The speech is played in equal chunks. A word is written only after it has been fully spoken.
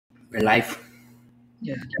We're live.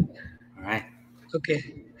 Yeah. All right.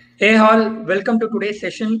 Okay. Hey all, welcome to today's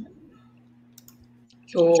session.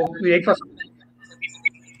 So we wait for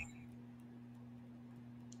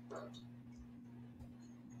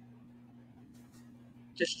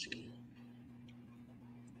just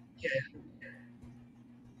yeah.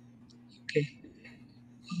 Okay.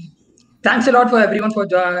 Thanks a lot for everyone for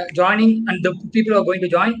joining and the people who are going to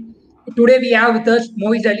join. Today we have with us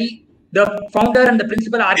Moez Ali, the founder and the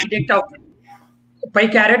principal architect of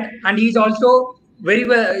Pycaret, and he's also very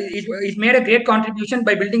well. He's made a great contribution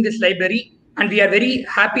by building this library, and we are very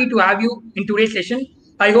happy to have you in today's session.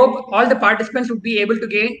 I hope all the participants would be able to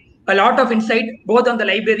gain a lot of insight both on the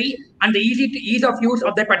library and the ease of use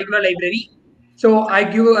of that particular library. So I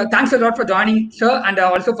give thanks a lot for joining, sir, and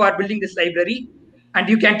also for building this library. And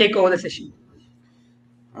you can take over the session.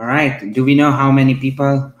 All right. Do we know how many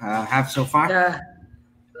people have so far? Yeah,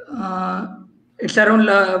 it's around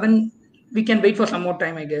 11. We can wait for some more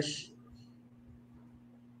time, I guess.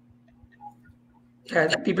 Yeah,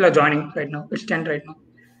 people are joining right now. It's 10 right now.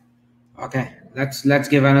 Okay. Let's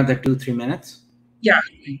give another 2-3 minutes. Yeah.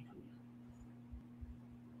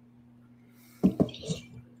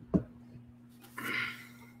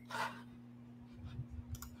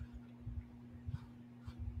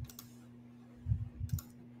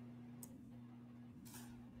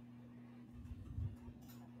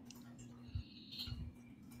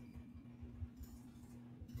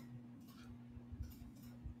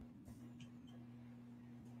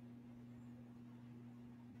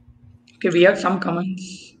 Okay, we have some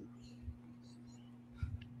comments.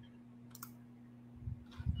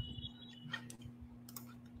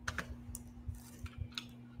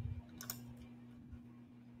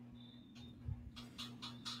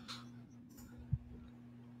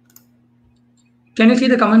 Can you see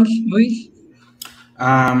the comments, Moez?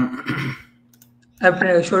 I've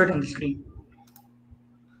showed it on the screen.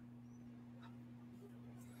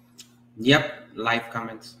 Yep, live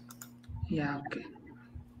comments. Yeah, okay.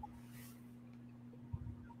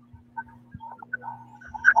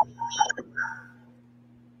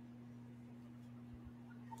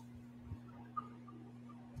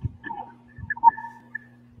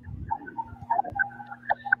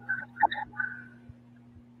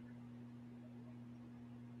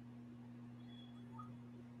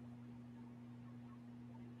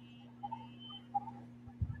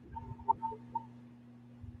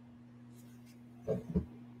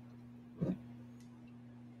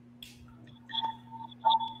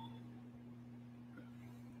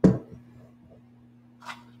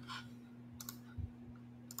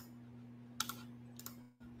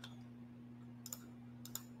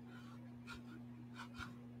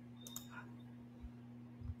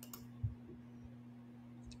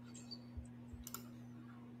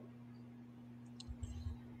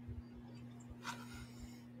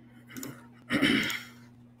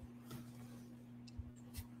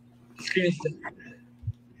 Screen is there.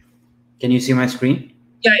 Can you see my screen?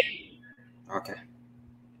 Yeah. Okay.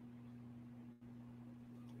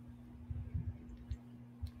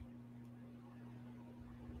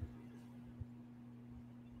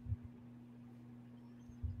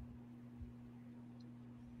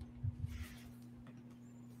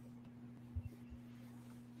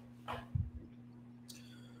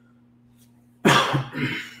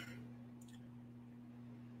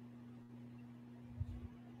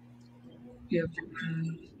 Yeah.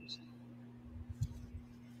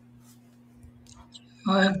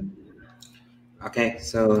 Okay,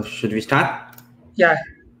 so should we start? Yeah,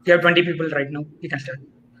 we have 20 people right now. We can start.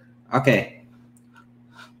 Okay.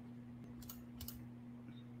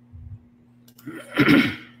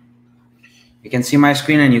 You can see my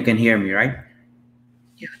screen and you can hear me, right?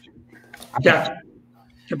 Yeah. Yeah.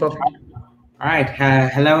 Yeah, perfect. All right.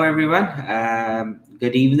 Hello, everyone.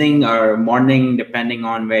 Good evening or morning, depending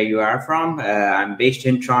on where you are from. I'm based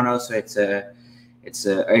in Toronto, so it's a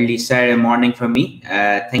early Saturday morning for me.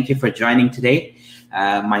 Thank you for joining today.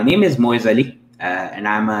 My name is Moez Ali, and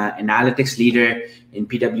I'm an analytics leader in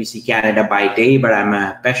PwC Canada by day, but I'm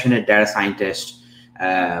a passionate data scientist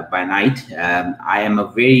by night. I am a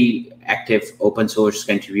very active open source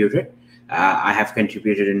contributor. I have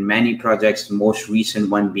contributed in many projects, most recent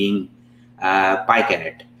one being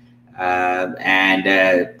Pycaret.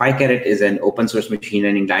 Pycaret is an open source machine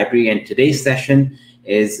learning library, and today's session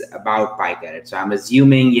is about Pycaret. So I'm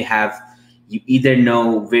assuming you either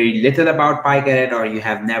know very little about Pycaret or you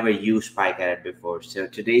have never used Pycaret before. So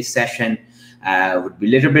today's session would be a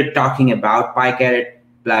little bit talking about Pycaret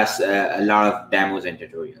plus a lot of demos and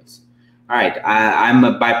tutorials. All right.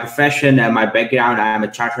 I'm by profession, my background, I'm a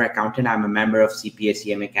chartered accountant. I'm a member of CPA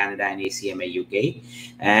CMA Canada and ACMA UK.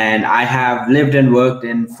 And I have lived and worked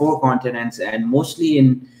in 4 continents and mostly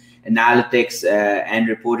in analytics and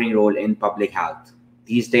reporting role in public health.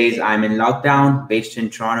 These days, I'm in lockdown, based in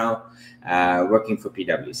Toronto, working for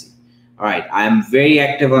PwC. All right. I'm very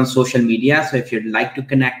active on social media. So if you'd like to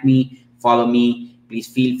connect me, follow me, please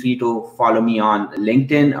feel free to follow me on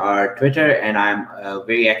LinkedIn or Twitter. And I'm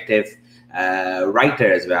very active writer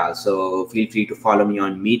as well, so feel free to follow me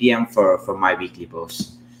on Medium for my weekly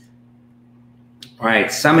posts. All right,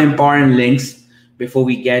 some important links before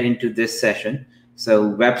we get into this session.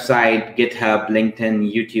 So website, GitHub, LinkedIn,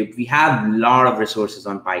 YouTube, we have a lot of resources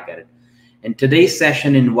on Pycaret. In today's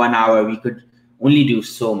session in 1 hour, we could only do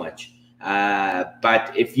so much.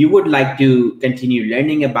 But if you would like to continue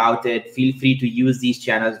learning about it, feel free to use these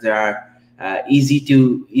channels. There are easy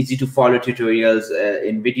to follow tutorials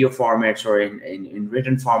in video formats or in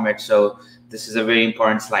written formats. So this is a very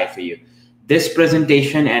important slide for you. This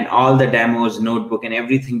presentation and all the demos, notebook, and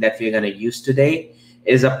everything that we're going to use today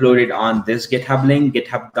is uploaded on this GitHub link,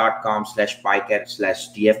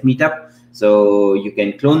 github.com/pycaret/TF meetup. So you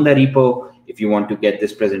can clone the repo if you want to get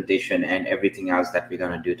this presentation and everything else that we're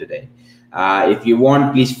going to do today. If you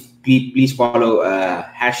want, please follow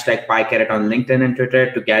 #Pycaret on LinkedIn and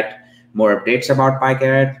Twitter to get more updates about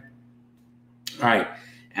Pycaret. All right,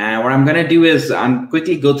 and what I'm gonna do is I'm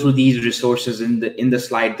quickly go through these resources in the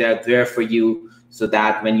slide. They're there for you so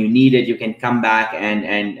that when you need it, you can come back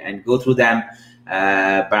and go through them.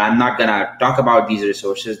 But I'm not gonna talk about these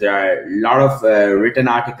resources. There are a lot of written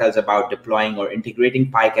articles about deploying or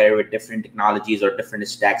integrating Pycaret with different technologies or different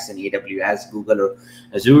stacks in AWS, Google, or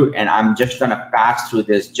Azure. And I'm just gonna pass through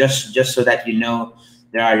this just so that you know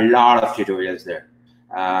there are a lot of tutorials there.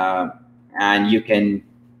 And you can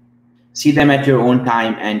see them at your own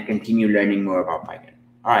time and continue learning more about Pycaret.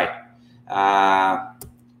 All right.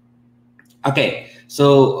 Okay.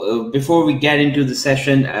 So before we get into the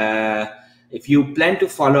session, if you plan to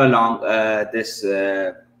follow along this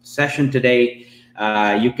session today,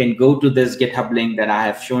 you can go to this GitHub link that I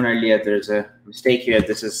have shown earlier. There's a mistake here.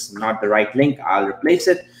 This is not the right link. I'll replace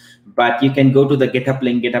it. But you can go to the GitHub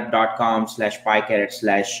link,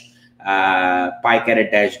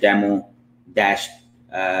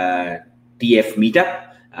 github.com/pycaret/demo-TF meetup.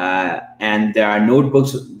 And there are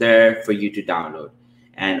notebooks there for you to download.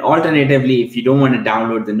 And alternatively, if you don't want to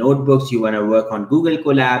download the notebooks, you want to work on Google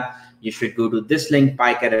Colab, you should go to this link,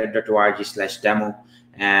 pycaret.org/demo.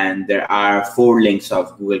 And there are 4 links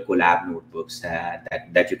of Google Colab notebooks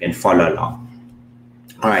that you can follow along.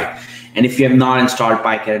 All right. And if you have not installed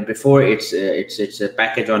Pycaret before, it's a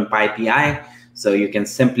package on PyPI. So you can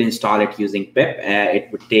simply install it using pip. It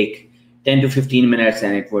would take 10 to 15 minutes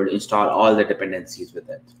and it will install all the dependencies with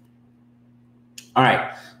it. All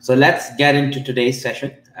right, so let's get into today's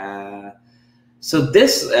session. So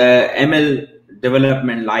this ML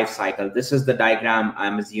development life cycle, this is the diagram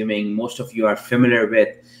I'm assuming most of you are familiar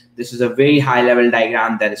with. This is a very high level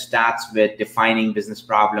diagram that starts with defining business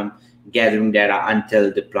problem, gathering data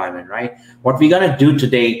until deployment, right? What we're gonna do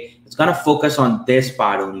today is gonna focus on this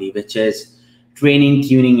part only, which is training,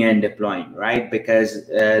 tuning, and deploying, right? Because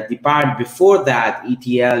the part before that,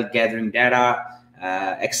 ETL, gathering data,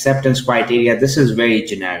 acceptance criteria, this is very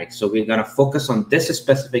generic. So we're gonna focus on this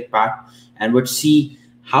specific part and would see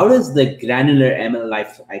how does the granular ML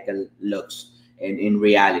life cycle looks in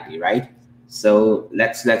reality, right? So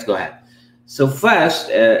let's go ahead. So first,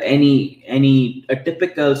 a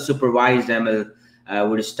typical supervised ML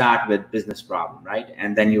would start with business problem, right?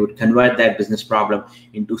 And then you would convert that business problem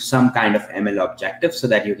into some kind of ML objective so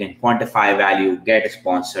that you can quantify value, get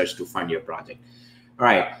sponsors to fund your project. All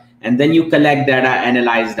right. And then you collect data,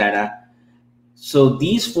 analyze data. So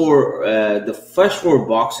these the first 4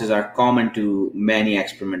 boxes are common to many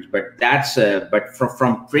experiments, but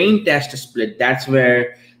from train test to split, that's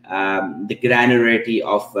where the granularity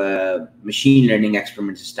of machine learning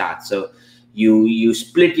experiments starts. So you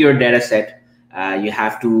split your data set. You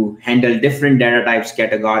have to handle different data types,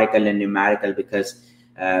 categorical and numerical, because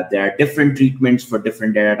there are different treatments for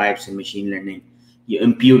different data types in machine learning. You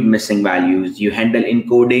impute missing values, you handle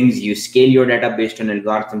encodings, you scale your data based on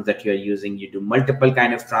algorithms that you're using, you do multiple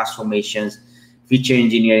kind of transformations, feature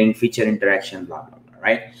engineering, feature interaction, blah, blah, blah,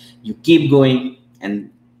 right? You keep going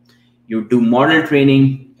and you do model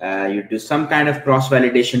training, you do some kind of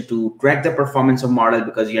cross-validation to track the performance of model,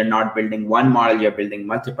 because you're not building one model, you're building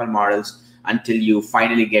multiple models until you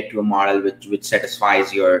finally get to a model which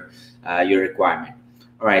satisfies your requirement.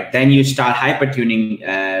 All right, then you start hyper-tuning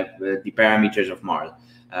the parameters of model.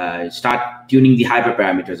 start tuning the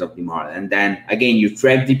hyperparameters of the model, and then again you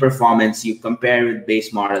track the performance, you compare with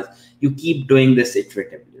base models, you keep doing this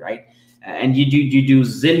iteratively, right? And you do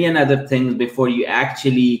zillion other things before you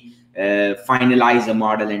actually finalize a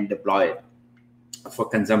model and deploy it for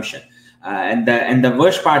consumption. And the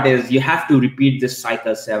worst part is you have to repeat this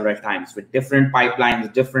cycle several times with different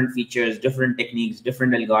pipelines, different features, different techniques,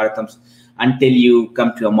 different algorithms, until you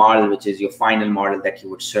come to a model which is your final model that you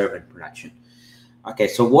would serve in production. Okay,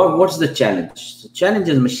 so what's the challenge? The challenge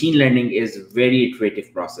is machine learning is a very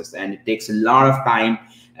iterative process, and it takes a lot of time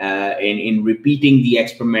in repeating the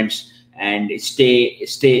experiments and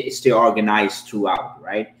stay organized throughout,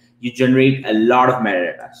 right? You generate a lot of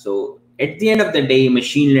metadata. So at the end of the day,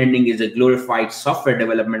 machine learning is a glorified software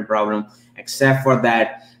development problem, except for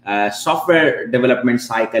that software development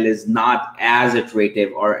cycle is not as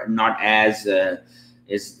iterative or not as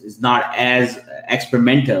is not as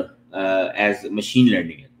experimental as machine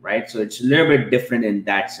learning, right? So it's a little bit different in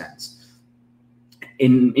that sense.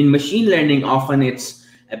 In machine learning, often it's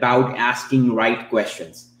about asking right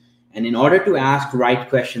questions. And in order to ask right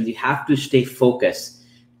questions, you have to stay focused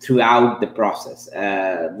throughout the process.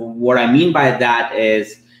 What I mean by that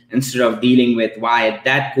is, instead of dealing with why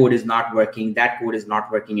that code is not working, and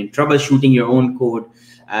troubleshooting your own code,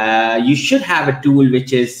 you should have a tool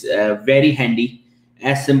which is very handy,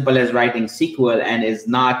 as simple as writing SQL, and is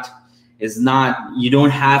not, you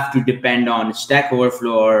don't have to depend on Stack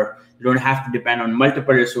Overflow, or you don't have to depend on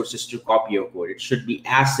multiple resources to copy your code. It should be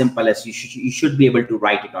as simple as you should be able to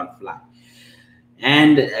write it on fly.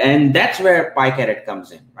 And that's where Pycaret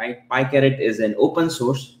comes in, right? Pycaret is an open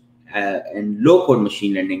source and low code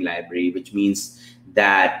machine learning library, which means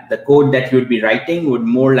that the code that you would be writing would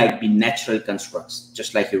more like be natural constructs,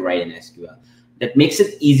 just like you write in SQL. That makes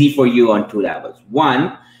it easy for you on two levels.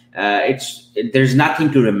 One, there's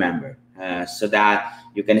nothing to remember, so that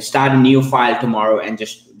you can start a new file tomorrow and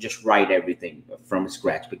just write everything from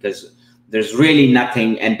scratch, because there's really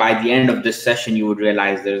nothing. And by the end of this session, you would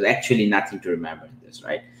realize there's actually nothing to remember in this,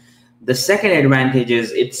 right? The second advantage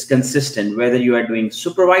is it's consistent, whether you are doing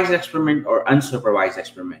supervised experiment or unsupervised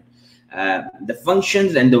experiment. The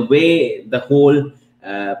functions and the way the whole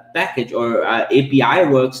package or API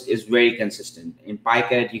works is very consistent. In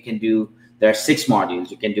Pycaret, there are 6 modules.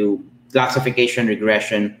 You can do classification,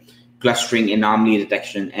 regression, clustering, anomaly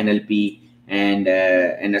detection, NLP,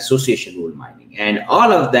 and association rule mining. And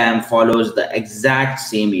all of them follows the exact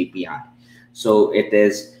same API. So it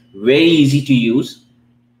is very easy to use,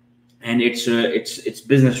 and it's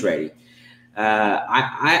business ready.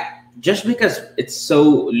 I just because it's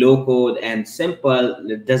so low code and simple,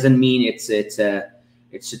 it doesn't mean it's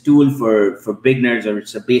a tool for beginners, or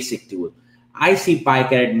it's a basic tool. I see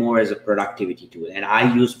Pycaret more as a productivity tool, and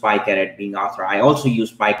I use Pycaret being author. I also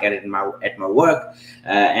use Pycaret at my work,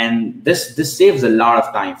 and this saves a lot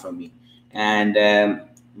of time for me. And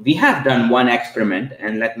we have done one experiment,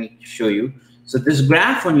 and let me show you. So this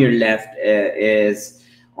graph on your left is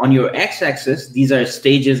on your x-axis. These are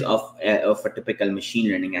stages of a typical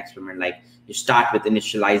machine learning experiment. Like, you start with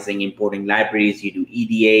initializing, importing libraries, you do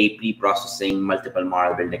EDA, pre-processing, multiple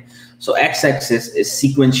model building. So x-axis is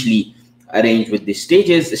sequentially arranged with the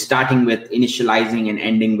stages, starting with initializing and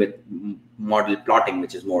ending with model plotting,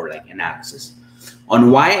 which is more like analysis.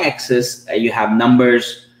 On y-axis, you have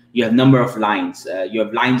numbers, you have number of lines, you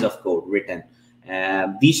have lines of code written.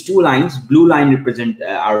 These 2 lines, blue line represent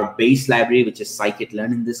our base library, which is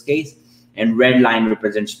scikit-learn in this case, and red line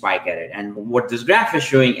represents Pycaret. And what this graph is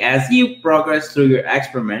showing, as you progress through your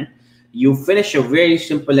experiment, you finish a very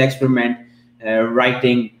simple experiment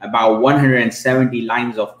writing about 170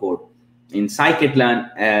 lines of code in scikit-learn,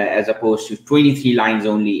 as opposed to 23 lines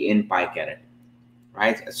only in Pycaret,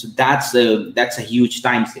 right? So that's a huge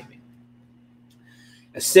time saving.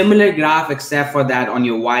 A similar graph, except for that on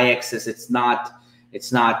your y-axis, it's not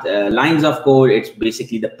lines of code. It's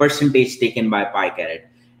basically the percentage taken by Pycaret,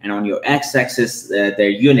 and on your x-axis, they're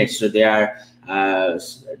units. So they are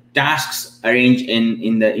tasks arranged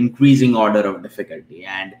in the increasing order of difficulty.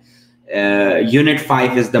 And unit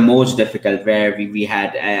 5 is the most difficult, where we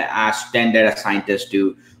had asked 10 data scientists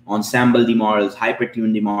to ensemble the models,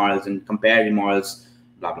 hypertune the models, and compare the models,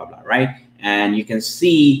 blah, blah, blah, right? And you can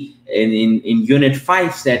see in unit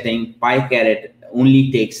 5 setting, Pycaret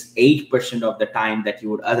only takes 8% of the time that you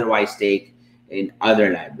would otherwise take in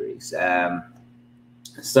other libraries.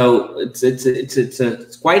 So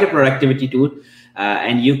it's quite a productivity tool.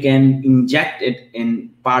 And you can inject it in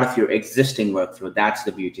part of your existing workflow. That's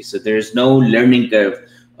the beauty. So there's no learning curve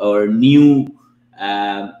or new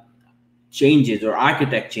changes or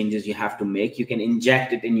architect changes you have to make. You can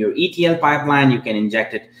inject it in your ETL pipeline. You can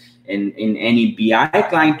inject it in any BI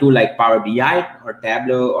client tool like Power BI or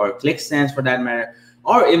Tableau or ClickSense for that matter.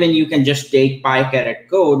 Or even you can just take Pycaret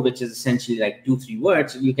code, which is essentially like 2-3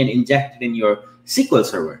 words. You can inject it in your SQL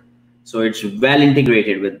server. So it's well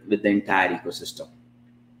integrated with the entire ecosystem.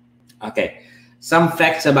 Okay, some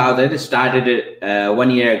facts about it. It started 1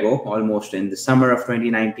 year ago, almost in the summer of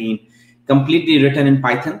 2019, completely written in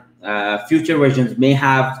Python. Future versions may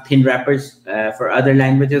have thin wrappers for other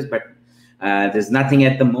languages, but there's nothing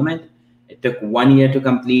at the moment. It took 1 year to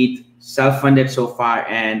complete, self-funded so far,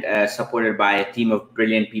 and supported by a team of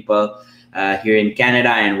brilliant people here in Canada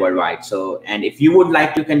and worldwide. So, and if you would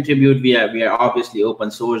like to contribute, we are obviously open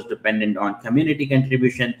source, dependent on community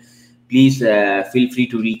contribution. Please feel free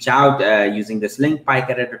to reach out using this link,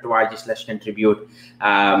 pycaret.org/contribute.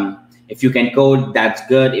 If you can code, that's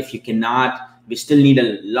good. If you cannot, we still need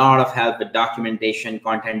a lot of help with documentation,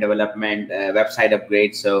 content development, website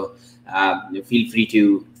upgrades. So feel free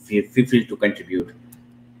to contribute.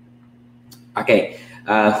 Okay,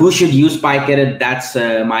 who should use Pycaret? That's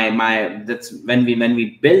that's when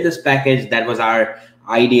we build this package, that was our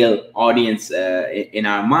ideal audience in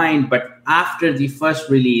our mind. But after the first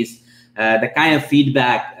release, the kind of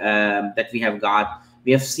feedback that we have got,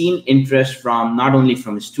 we have seen interest from not only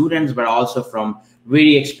from students but also from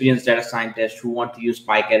very experienced data scientists who want to use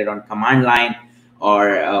Pycaret on command line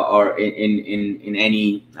or in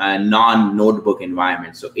any non-notebook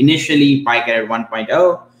environment. So initially, Pycaret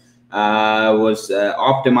 1.0 was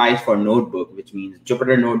optimized for notebook, which means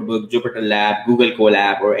Jupyter Notebook, Jupyter Lab, Google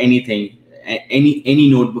Colab, or anything, any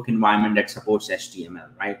notebook environment that supports HTML,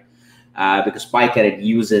 right? Because Pycaret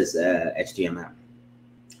uses HTML.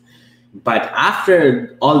 But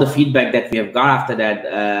after all the feedback that we have got after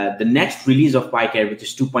that, the next release of Pycaret, which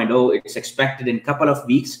is 2.0, it's expected in a couple of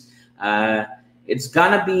weeks. It's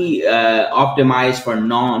gonna be optimized for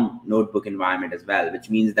non-notebook environment as well, which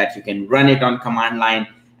means that you can run it on command line,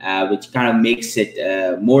 which kind of makes it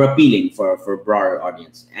more appealing for a broader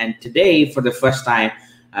audience. And today, for the first time,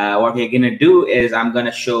 what we're gonna do is I'm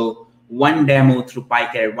gonna show one demo through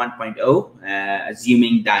Pycaret 1.0,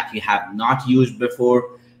 assuming that you have not used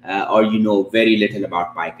before or you know very little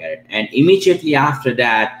about Pycaret. And immediately after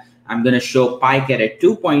that, I'm gonna show Pycaret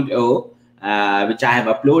 2.0, which I have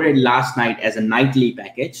uploaded last night as a nightly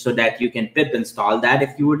package so that you can pip install that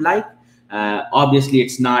if you would like. Obviously,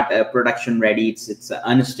 it's not production ready. It's an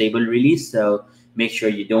unstable release, so make sure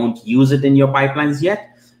you don't use it in your pipelines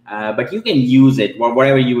yet. But you can use it,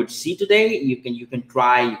 whatever you would see today. You can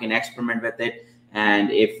try, you can experiment with it, and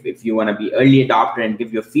if you want to be early adopter and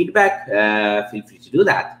give your feedback, feel free to do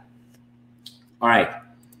that. All right,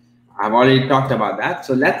 I've already talked about that,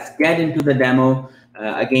 so let's get into the demo.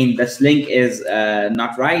 Again, this link is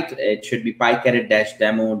not right. It should be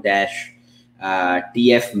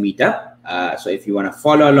pycaret-demo-tf meetup. So if you want to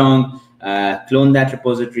follow along, clone that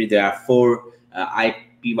repository. There are 4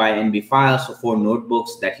 IPYNB files, so 4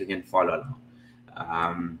 notebooks that you can follow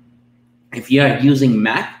along. If you are using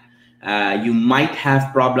Mac, you might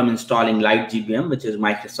have problem installing LightGBM, which is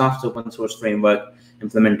Microsoft's open source framework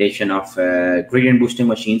implementation of gradient boosting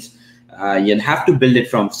machines. You'll have to build it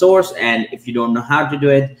from source, and if you don't know how to do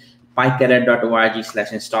it,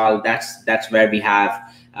 pycaret.org/install. That's where we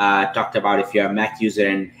have talked about if you're a Mac user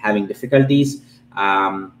and having difficulties.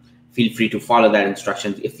 Feel free to follow that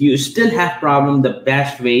instructions. If you still have problem, the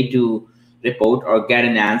best way to report or get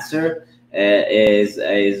an answer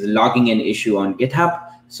is logging an issue on GitHub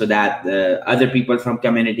so that other people from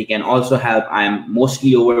community can also help. I'm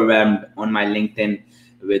mostly overwhelmed on my LinkedIn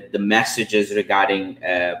with the messages regarding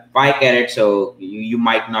Pycaret, so you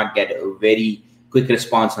might not get a very quick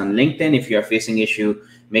response on LinkedIn. If you're facing issue,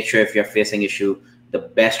 make sure if you're facing issue, the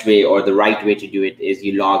best way or the right way to do it is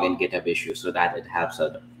you log in GitHub issue so that it helps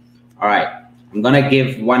others. All right, I'm gonna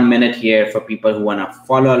give 1 minute here for people who wanna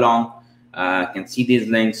follow along, can see these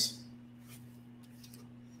links.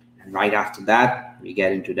 And right after that, we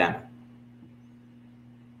get into demo.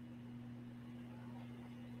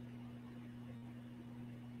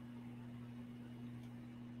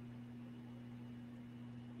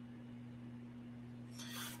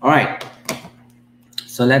 All right,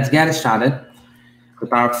 so let's get started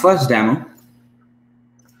with our first demo,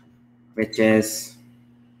 which is,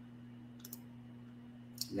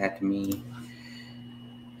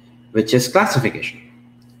 which is classification,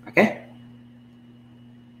 okay?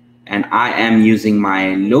 And I am using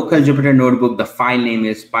my local Jupyter notebook. The file name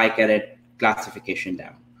is Pycaret classification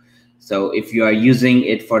demo. So if you are using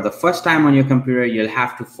it for the first time on your computer, you'll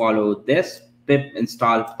have to follow this pip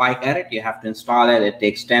install Pycaret. You have to install it. It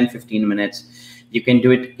takes 10-15 minutes. You can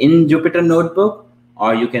do it in Jupyter notebook,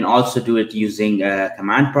 or you can also do it using a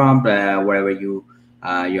command prompt, wherever you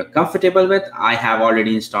you're comfortable with. I have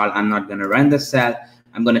already installed. I'm not going to run the cell.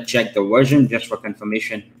 I'm going to check the version just for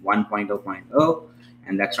confirmation, 1.0.0,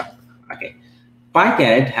 and that's right. Okay.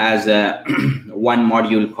 Pycaret has one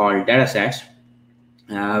module called datasets,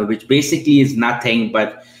 which basically is nothing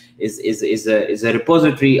but is a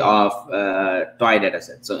repository of toy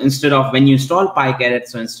datasets. So instead of, when you install Pycaret,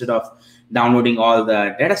 so instead of downloading all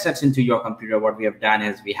the datasets into your computer, what we have done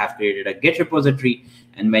is we have created a Git repository,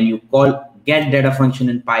 and when you call get data function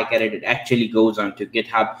in Pycaret, it actually goes onto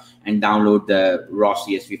GitHub and download the raw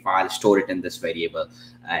CSV file, store it in this variable.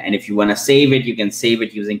 And if you want to save it, you can save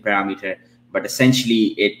it using parameter. But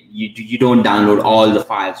essentially, you don't download all the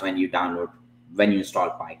files when you install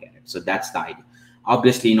Pycaret. So that's the idea.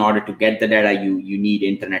 Obviously, in order to get the data, you need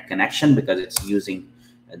internet connection because it's using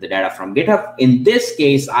the data from GitHub. In this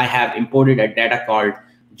case, I have imported a data called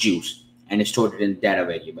juice and stored it in data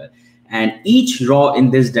variable. And each row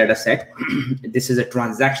in this data set, this is a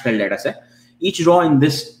transactional data set. Each row in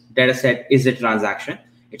this data set is a transaction.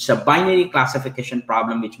 It's a binary classification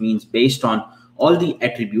problem, which means based on all the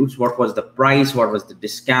attributes, what was the price, what was the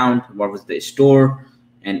discount, what was the store,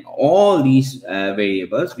 and all these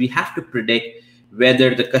variables, we have to predict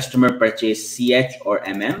whether the customer purchased CH or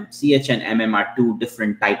MM. CH and MM are two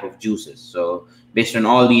different type of juices. So based on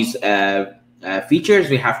all these features,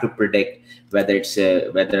 we have to predict whether it's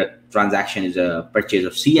whether a transaction is a purchase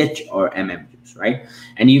of CH or MM juice, right?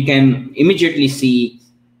 And you can immediately see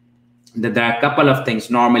that there are a couple of things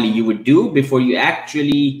normally you would do before you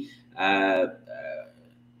actually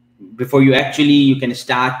you can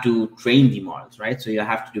start to train the models, right? So you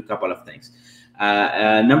have to do a couple of things.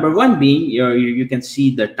 Number one being you can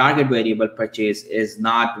see the target variable purchase is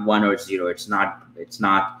not 1 or 0. It's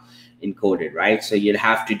not encoded, right? So you'll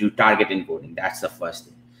have to do target encoding. That's the first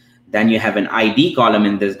thing. Then you have an ID column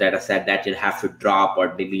in this data set that you'll have to drop or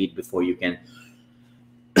delete before you can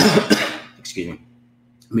excuse me,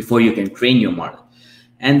 before you can train your model.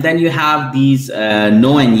 And then you have these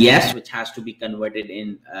no and yes, which has to be converted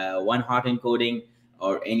in one-hot encoding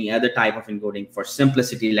or any other type of encoding. For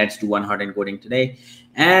simplicity, let's do one-hot encoding today.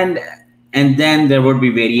 And then there would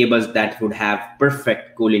be variables that would have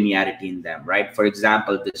perfect collinearity in them, right? For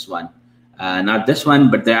example, this one, not this one,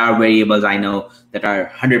 but there are variables I know that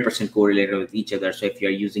are 100% correlated with each other. So if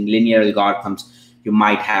you're using linear algorithms, you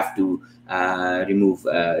might have to remove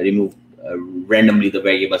randomly the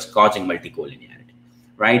variables causing multicollinearity.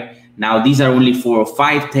 Right now, these are only 4 or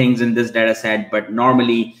 5 things in this data set, but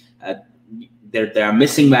normally there are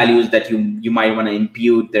missing values that you might want to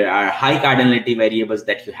impute. There are high cardinality variables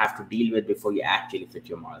that you have to deal with before you actually fit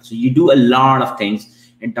your model. So you do a lot of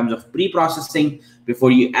things in terms of pre-processing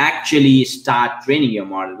before you actually start training your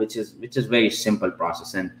model, which is very simple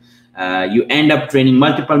process. And you end up training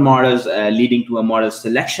multiple models, leading to a model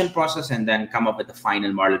selection process, and then come up with the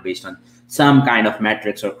final model based on some kind of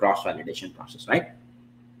metrics or cross-validation process, right?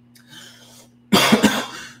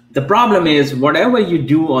 The problem is, whatever you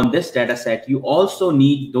do on this data set, you also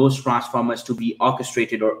need those transformers to be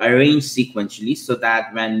orchestrated or arranged sequentially so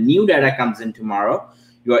that when new data comes in tomorrow,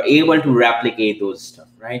 you are able to replicate those stuff,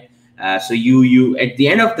 right? So you at the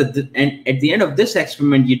end of this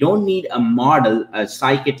experiment, you don't need a model, a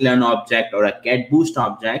scikit-learn object or a cat boost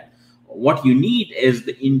object. What you need is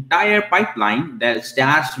the entire pipeline that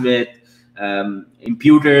starts with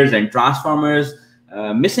imputers and transformers.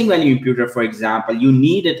 Missing value imputer, for example, you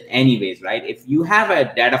need it anyways, right? If you have a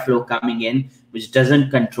data flow coming in which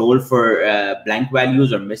doesn't control for blank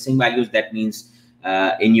values or missing values, that means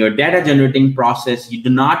in your data generating process, you do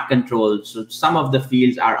not control. So some of the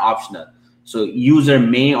fields are optional. So user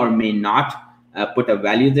may or may not put a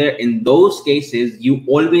value there. In those cases, you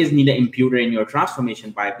always need an imputer in your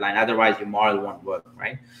transformation pipeline. Otherwise, your model won't work,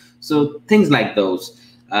 right? So things like those.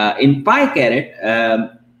 In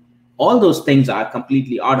Pycaret, all those things are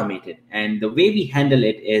completely automated. And the way we handle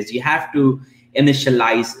it is you have to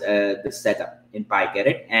initialize the setup in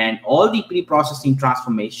Pycaret, and all the pre-processing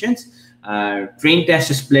transformations, train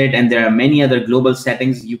test split, and there are many other global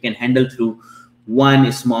settings you can handle through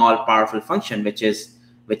one small powerful function, which is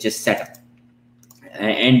setup.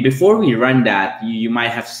 And before we run that, you might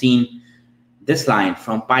have seen this line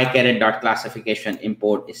from pycaret.classification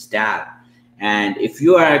import stal. And if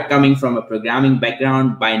you are coming from a programming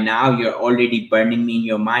background, by now you're already burning me in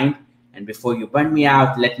your mind. And before you burn me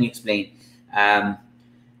out, let me explain.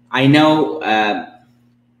 I know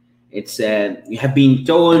you have been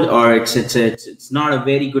told, or it's not a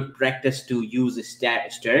very good practice to use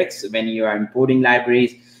asterisk when you are importing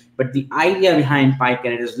libraries. But the idea behind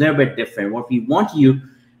Pycaret is a little bit different. What we want you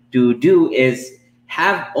to do is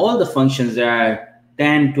have all the functions that are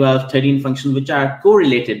 10, 12, 13 functions which are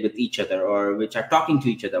correlated with each other or which are talking to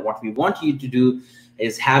each other. What we want you to do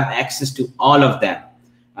is have access to all of them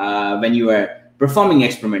when you are performing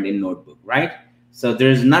experiment in notebook, right? So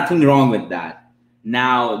there's nothing wrong with that.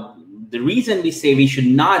 Now, the reason we say we should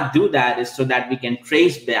not do that is so that we can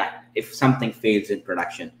trace back if something fails in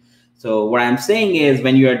production. So what I'm saying is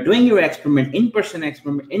when you are doing your experiment, in-person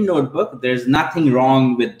experiment in notebook, there's nothing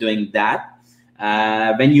wrong with doing that.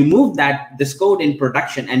 When you move this code in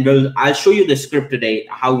production, and I'll show you the script today,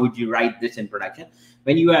 how would you write this in production?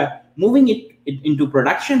 When you are moving it into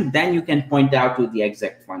production, then you can point out to the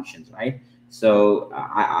exact functions, right? So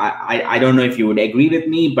I don't know if you would agree with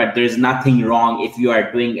me, but there's nothing wrong if you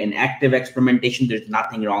are doing an active experimentation. There's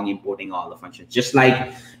nothing wrong importing all the functions, just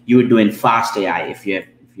like you would do in fast AI if you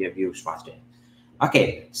have used fast AI.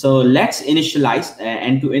 Okay, so let's initialize,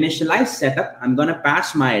 and to initialize setup, I'm gonna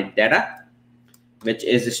pass my data, which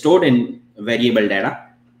is stored in variable data,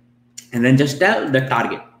 and then just tell the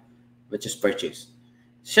target, which is purchase.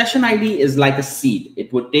 Session ID is like a seed.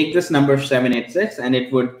 It would take this number 786 and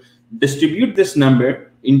it would distribute this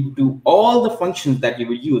number into all the functions that you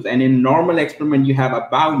would use. And in normal experiment, you have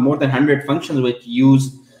about more than 100 functions which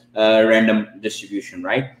use random distribution,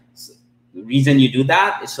 right? So the reason you do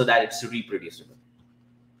that is so that it's reproducible.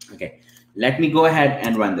 Okay, let me go ahead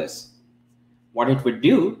and run this. What it would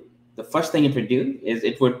do, the first thing it would do is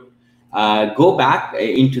it would go back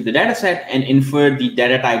into the data set and infer the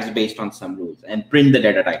data types based on some rules and print the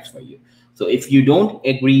data types for you. So if you don't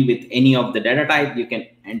agree with any of the data type, you can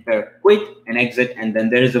enter quit and exit, and then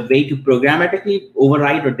there is a way to programmatically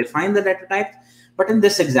override or define the data types. But in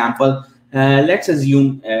this example, let's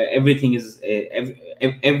assume everything is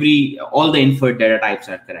all the inferred data types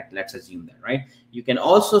are correct. Let's assume that, right? You can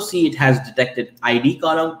also see it has detected ID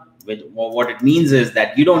column. What it means is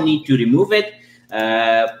that you don't need to remove it.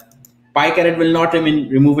 Pycaret will not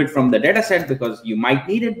remove it from the data set because you might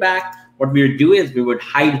need it back. What we would do is we would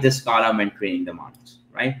hide this column and training the models,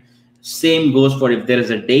 right? Same goes for if there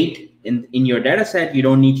is a date in your data set, you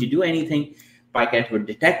don't need to do anything. Pycaret would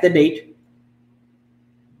detect the date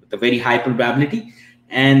with a very high probability,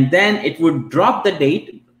 and then it would drop the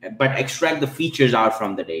date, but extract the features out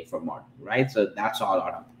from the date for model, right? So that's all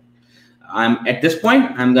automatic. At this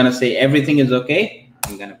point, I'm gonna say everything is okay.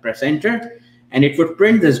 I'm gonna press enter, and it would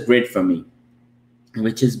print this grid for me,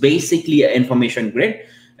 which is basically an information grid.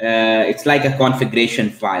 It's like a configuration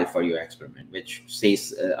file for your experiment, which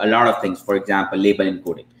says a lot of things. For example, label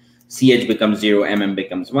encoding. CH becomes 0, MM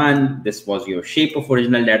becomes 1. This was your shape of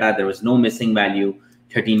original data. There was no missing value,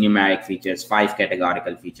 13 numeric features, 5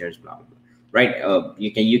 categorical features, blah, blah, blah. Right?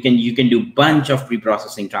 You can do bunch of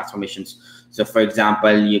pre-processing transformations. So for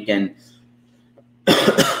example, you can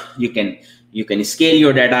scale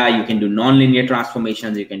your data, you can do nonlinear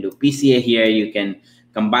transformations, you can do PCA here, you can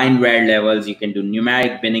combine rare levels, you can do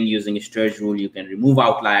numeric binning using a Sturge rule, you can remove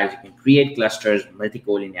outliers, you can create clusters,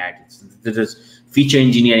 multi-collinearity. This is feature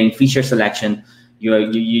engineering, feature selection.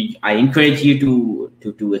 I encourage you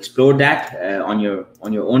to explore that on your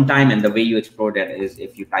own time, and the way you explore that is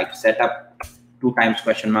if you type setup 2 times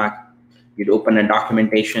question mark, you'd open a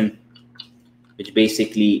documentation which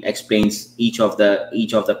basically explains each of the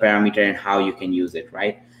parameter and how you can use it,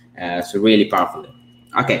 right? So really powerful.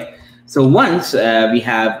 Okay, so once we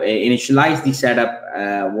have initialized the setup,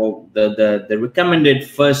 well, the recommended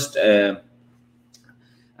first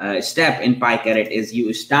step in Pycaret is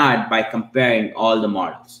you start by comparing all the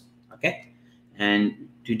models. Okay, and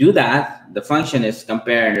to do that, the function is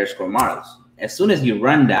compare_models. As soon as you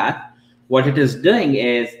run that, what it is doing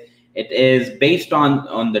is it is based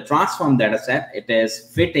on the transform data set. It is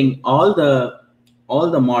fitting all the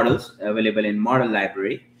models available in model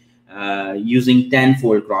library using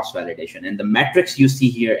 10-fold cross validation. And the metrics you see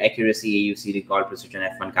here, accuracy, AUC, recall, precision,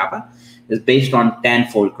 F1 kappa, is based on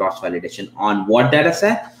 10-fold cross validation on what data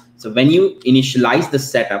set? So when you initialize the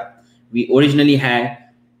setup, we originally had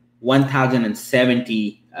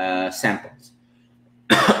 1070 samples.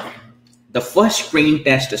 The first screen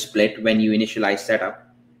test split when you initialize setup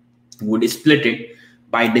would split it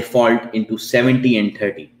by default into 70 and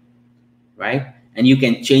 30, right? And you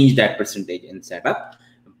can change that percentage in setup.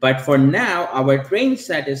 But for now, our train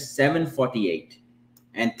set is 748,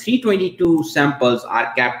 and 322 samples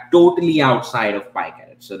are kept totally outside of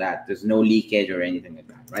Pycaret, so that there's no leakage or anything like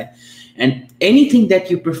that, right? And anything that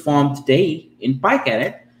you perform today in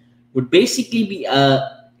Pycaret would basically be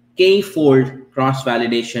a k-fold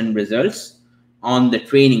cross-validation results on the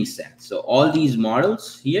training set. So all these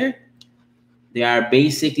models here, they are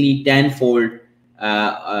basically 10-fold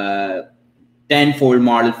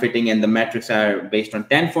model fitting, and the metrics are based on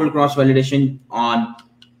 10-fold cross validation on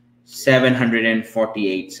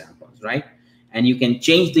 748 samples, right? And you can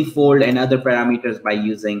change the fold and other parameters by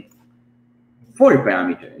using fold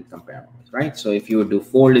parameter in compare models, right? So if you would do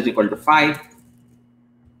fold is equal to 5,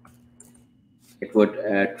 it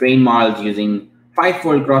would train models using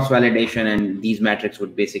 5-fold cross validation, and these metrics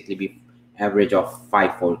would basically be average of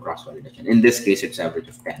 5-fold cross validation. In this case, it's average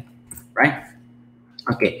of 10, right?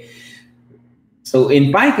 Okay. So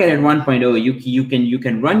in Pycaret 1.0, you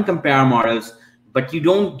can run compare models, but you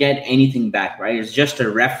don't get anything back, right? It's just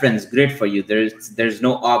a reference grid for you. There's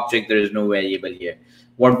no object, there is no variable here.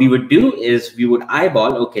 What we would do is we would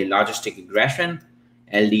eyeball, okay, logistic regression,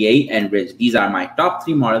 LDA, and ridge. These are my top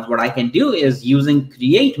 3 models. What I can do is using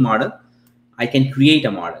create model, I can create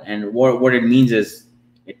a model. And what it means is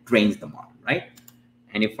it trains the model, right?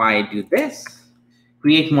 And if I do this,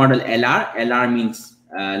 create model LR means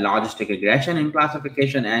logistic regression and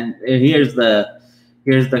classification. And here's the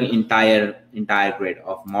entire grid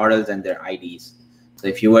of models and their IDs. So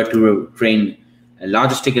if you were to train a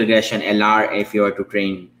logistic regression, LR, if you were to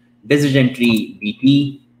train decision tree,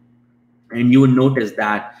 DT, and you will notice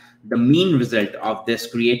that the mean result of this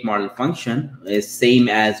create model function is same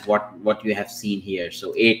as what you have seen here.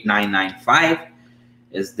 So 8995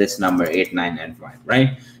 is this number, 8995,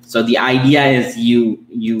 right? So the idea is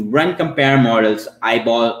you run compare models,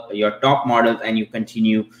 eyeball your top models, and you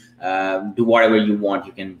continue do whatever you want.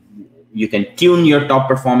 You can tune your top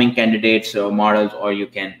performing candidates or models, or you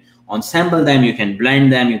can ensemble them, you can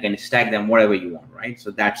blend them, you can stack them, whatever you want, right?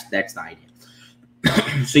 So that's the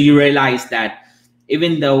idea. So you realize that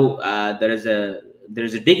even though there is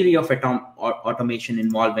a degree of automation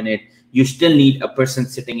involved in it, you still need a person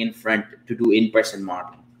sitting in front to do in-person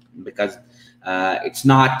modeling, because it's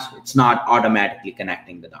not automatically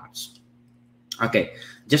connecting the dots. Okay,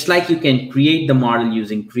 just like you can create the model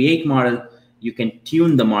using create model, you can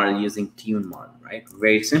tune the model using tune model, right?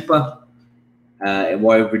 Very simple.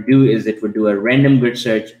 What it would do is it would do a random grid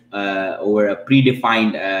search over a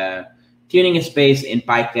predefined tuning space in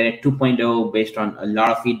Pycaret 2.0. Based on a lot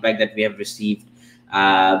of feedback that we have received,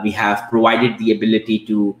 we have provided the ability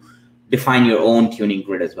to define your own tuning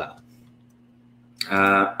grid as well.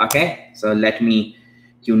 Okay, so let me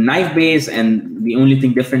tune knife base, and the only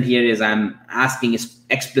thing different here is I'm asking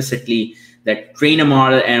explicitly that train a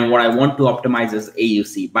model, and what I want to optimize is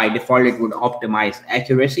AUC. By default, it would optimize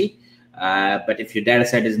accuracy, but if your data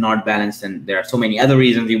set is not balanced, and there are so many other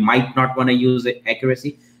reasons you might not want to use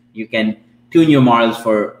accuracy, you can tune your models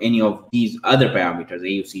for any of these other parameters,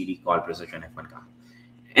 AUC, recall, precision, F1 count.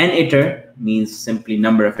 And iter means simply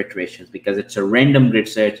number of iterations, because it's a random grid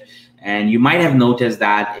search. And you might have noticed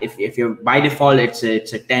that if you're by default, it's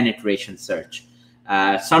a 10 iteration search.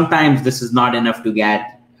 Sometimes this is not enough to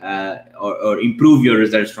get or improve your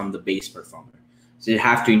results from the base performer. So you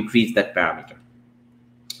have to increase that parameter.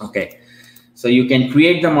 Okay. So you can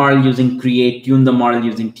create the model using create, tune the model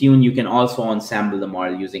using tune. You can also ensemble the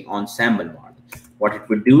model using ensemble model. What it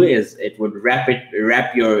would do is it would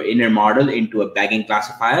wrap your inner model into a bagging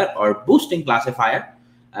classifier or boosting classifier,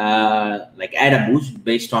 like add a boost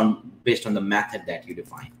based on the method that you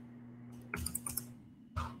define.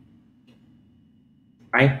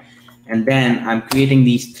 Right? And then I'm creating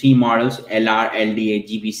these 3 models, LR, LDA,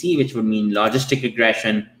 GBC, which would mean logistic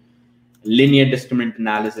regression, linear discriminant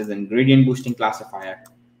analysis, and gradient boosting classifier.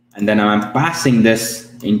 And then I'm passing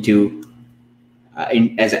this into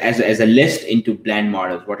as a list into blend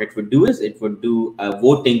models. What it would do is it would do a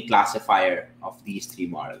voting classifier of these 3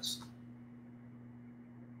 models.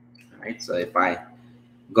 All right, so if I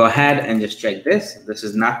go ahead and just check this, this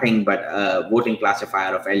is nothing but a voting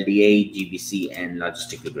classifier of LDA, GBC, and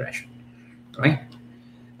logistic regression. Right?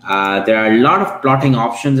 There are a lot of plotting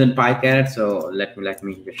options in Pycaret, so let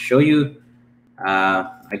me just show you.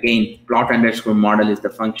 Again, plot underscore model is the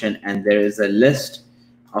function, and there is a list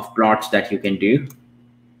of plots that you can do.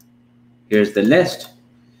 Here's the list.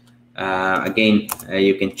 Again,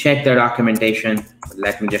 you can check the documentation.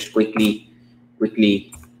 Let me just quickly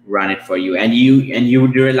run it for you, and you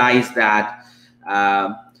would realize that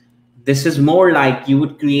this is more like you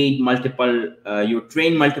would create multiple, you would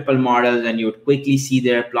train multiple models, and you would quickly see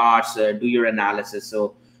their plots, do your analysis.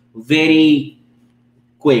 So very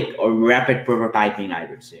quick or rapid prototyping, I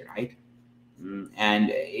would say, right?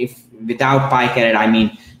 And if without Pycaret, I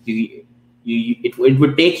mean, it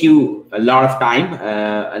would take you a lot of time,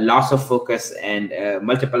 a loss of focus, and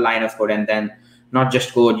multiple line of code, and then not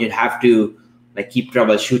just code. You'd have to like keep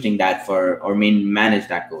troubleshooting that or manage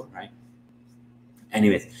that code, right?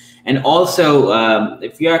 Anyways, and also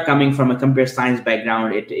if you are coming from a computer science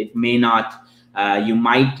background, it may not. You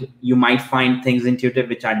might find things intuitive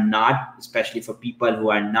which are not, especially for people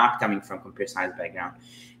who are not coming from computer science background.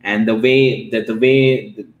 And the way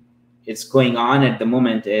it's going on at the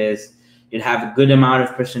moment is you'll have a good amount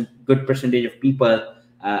of good percentage of people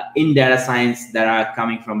in data science that are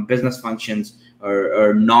coming from business functions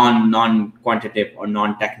or non-quantitative or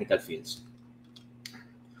non-technical fields.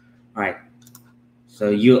 All right. So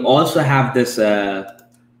you also have this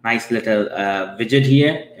nice little widget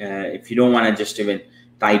here. If you don't want to just even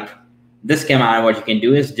type this command, what you can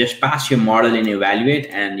do is just pass your model in evaluate,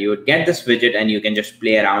 and you would get this widget, and you can just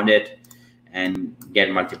play around it and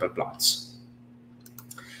get multiple plots.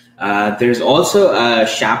 There's also a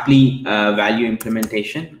Shapley value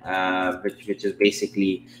implementation, which is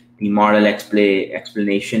basically the model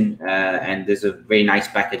explanation, and there's a very nice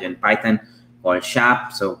package in Python called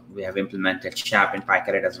SHAP. So we have implemented SHAP in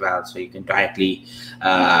Pycaret as well. So you can directly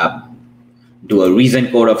do a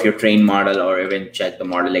reason code of your trained model, or even check the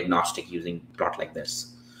model agnostic using plot like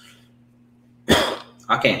this.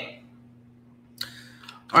 Okay.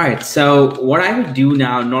 All right. So what I would do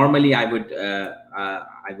now, normally I would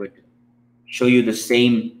show you the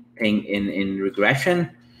same thing in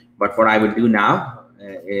regression, but what I would do now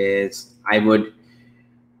is I would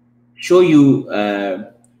show you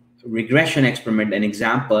regression experiment, an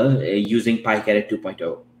example using Pycaret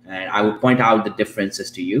 2.0, and I will point out the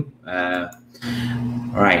differences to you.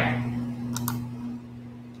 All right.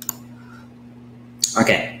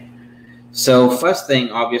 Okay. So first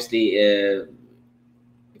thing, obviously,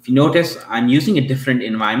 if you notice, I'm using a different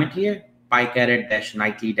environment here,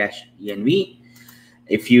 Pycaret-nightly-env.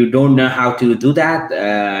 If you don't know how to do that,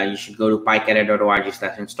 you should go to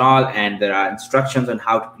pycaret.org/install, and there are instructions on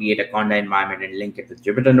how to create a conda environment and link it with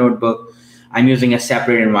Jupyter Notebook. I'm using a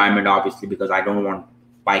separate environment, obviously, because I don't want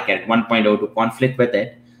Pycaret 1.0 to conflict with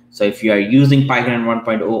it. So if you are using Pycaret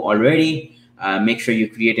 1.0 already, make sure you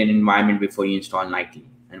create an environment before you install Nightly.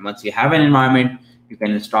 And once you have an environment, you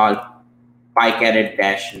can install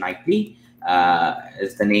Pycaret-nightly.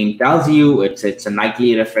 As the name tells you, it's a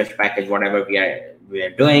nightly refresh package. Whatever we are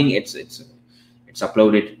doing, it's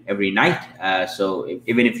uploaded every night. So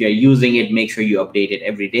even if you're using it, make sure you update it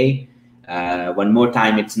every day. One more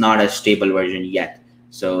time, it's not a stable version yet,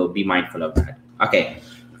 so be mindful of that. Okay.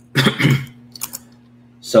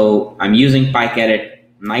 So I'm using Pycaret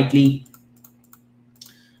nightly.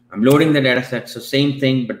 I'm loading the data set. So same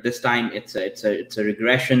thing, but this time it's a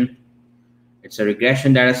regression. It's a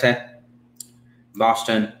regression data set,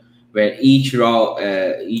 Boston, where each row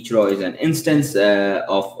is an instance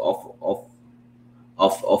of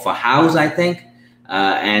a house, I think,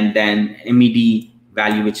 and then MED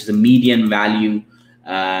value, which is a median value.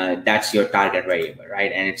 That's your target variable,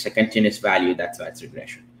 right? And it's a continuous value. That's why it's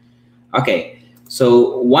regression. Okay.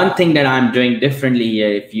 So one thing that I'm doing differently here,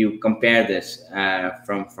 if you compare this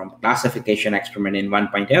from classification experiment in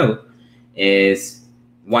 1.0, is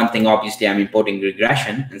one thing, obviously, I'm importing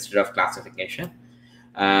regression instead of classification.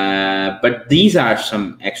 But these are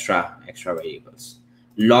some extra variables.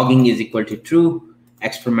 Logging is equal to true.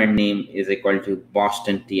 Experiment name is equal to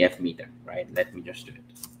Boston TF meter, right? Let me just do it.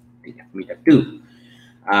 TF meter 2.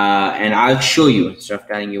 And I'll show you, instead of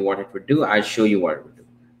telling you what it would do, I'll show you what it would do.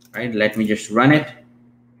 Right, let me just run it.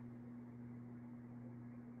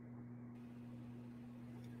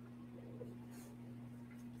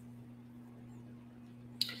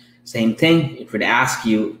 Same thing, it would ask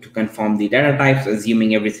you to confirm the data types,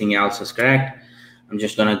 assuming everything else is correct. I'm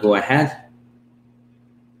just gonna go ahead.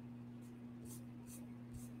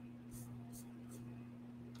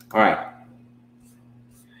 All right.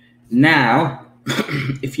 Now,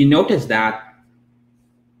 if you notice that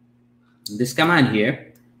this command here,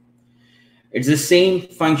 it's the same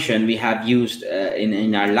function we have used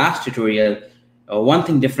in our last tutorial. One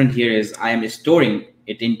thing different here is I am storing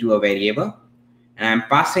it into a variable, and I'm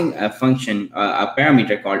passing a function, a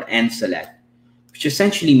parameter called nSelect, which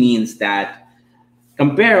essentially means that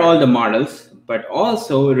compare all the models, but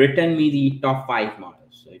also return me the top 5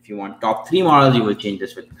 models. So if you want top 3 models, you will change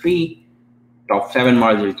this with 3. Top 7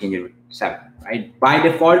 models, you will change it with 7. Right? By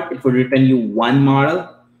default, it will return you 1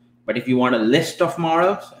 model. But if you want a list of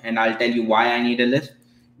models, and I'll tell you why I need a list,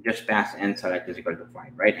 just pass nSelect is equal to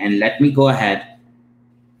 5, right? And let me go ahead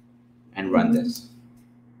and run this.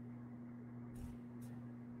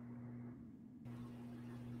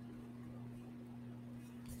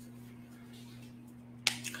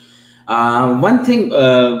 One thing,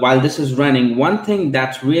 while this is running, one thing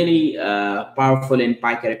that's really powerful in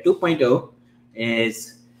Pycaret 2.0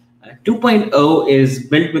 is 2.0 is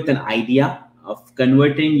built with an idea of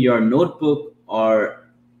converting your notebook or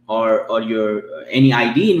your any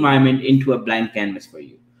ID environment into a blank canvas for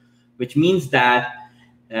you, which means that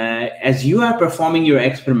as you are performing your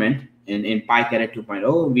experiment, in Pycaret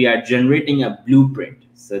 2.0, we are generating a blueprint.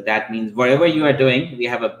 So that means whatever you are doing, we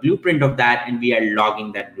have a blueprint of that, and we are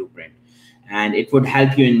logging that blueprint. And it would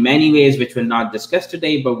help you in many ways, which we'll not discuss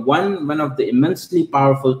today. But one of the immensely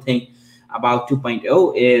powerful thing about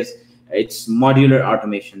 2.0 is it's modular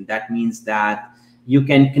automation. That means that you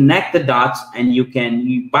can connect the dots,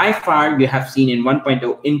 and by far you have seen in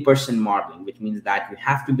 1.0 in-person modeling, which means that you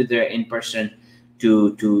have to be there in person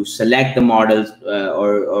to select the models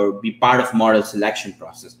or be part of model selection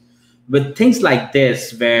process. With things like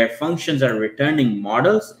this, where functions are returning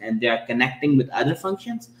models and they are connecting with other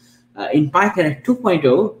functions, in Pycaret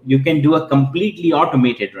 2.0, you can do a completely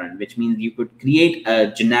automated run, which means you could create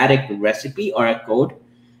a generic recipe or a code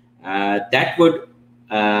that would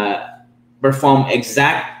perform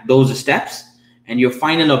exact those steps, and your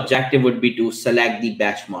final objective would be to select the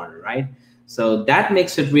best model, right? So that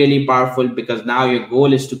makes it really powerful, because now your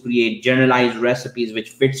goal is to create generalized recipes which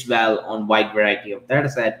fits well on wide variety of data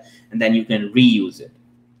set, and then you can reuse it.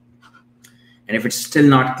 And if it's still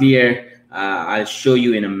not clear, I'll show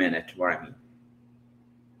you in a minute what I mean.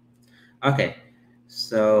 Okay,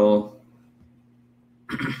 so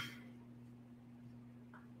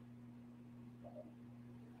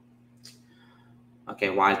okay,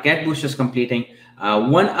 while GetBoost is completing,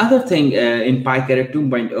 one other thing in Pycaret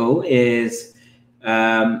 2.0 is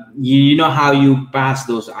you know how you pass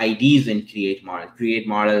those IDs in create model. Create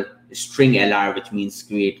model string LR, which means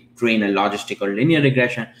train a logistic or linear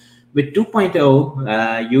regression. With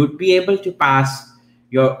 2.0, you would be able to pass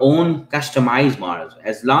your own customized models.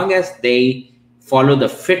 As long as they follow the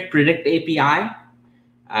fit predict API,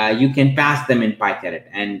 you can pass them in Pycaret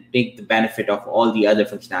and take the benefit of all the other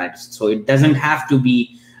functionalities. So it doesn't have to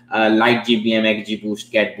be like GBM, XGBoost,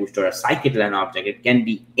 GetBoost, or a scikit-learn object. It can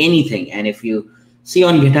be anything. And if you see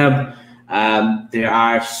on GitHub, there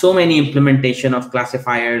are so many implementation of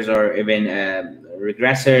classifiers or even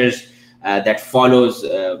regressors that follows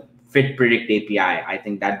fit predict API. I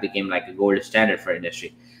think that became like a gold standard for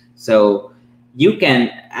industry. So you can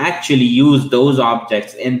actually use those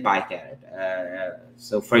objects in Pycaret.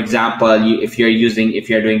 So for example, if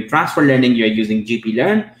you're doing transfer learning, you're using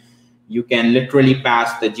GPLearn, you can literally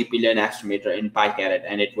pass the GPLearn estimator in Pycaret,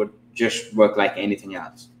 and it would just work like anything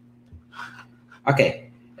else.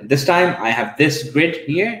 Okay, this time I have this grid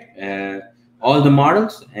here, all the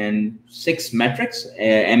models and 6 metrics,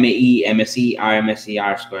 MAE, MSE, RMSE,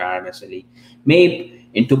 R-square, RMSLE. Maybe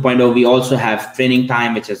in 2.0, we also have training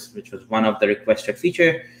time, which was one of the requested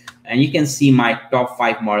feature. And you can see my top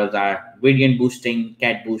 5 models are gradient boosting,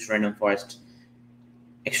 cat boost, random forest,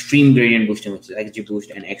 extreme gradient boosting, which is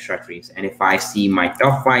XGBoost, and extra trees. And if I see my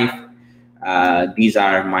top 5, these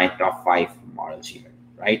are my top 5 models here,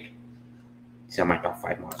 right? These are my top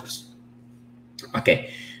 5 models.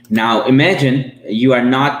 Okay, now imagine you are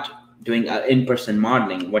not doing in-person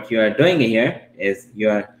modeling. What you are doing here is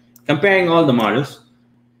you are comparing all the models,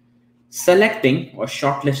 selecting or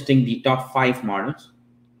shortlisting the top 5 models,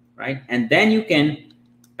 right? And then you can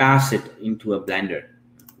pass it into a blender,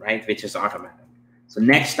 right? Which is automatic. So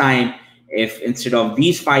next time, if instead of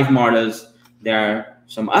these 5 models, there are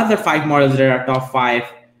some other 5 models that are top 5,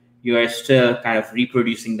 you are still kind of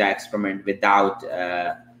reproducing the experiment without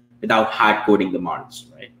hard coding the models,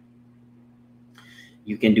 right?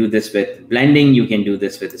 You can do this with blending. You can do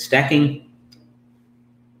this with stacking.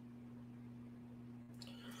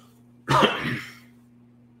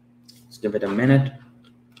 Let's give it a minute.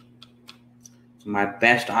 So my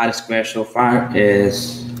best R-square so far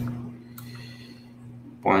is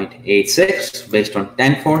 0.86 based on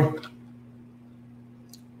 10.4.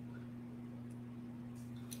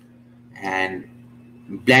 And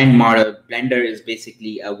Blender is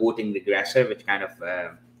basically a voting regressor, which kind of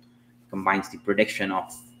combines the prediction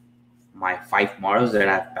of my 5 models that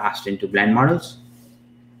I've passed into blend models.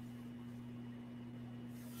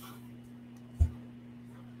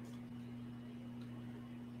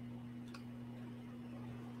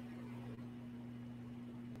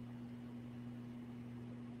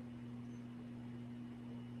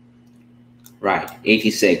 Right,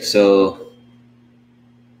 86. So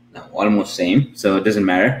no, almost same. So it doesn't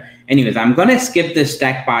matter. Anyways, I'm gonna skip this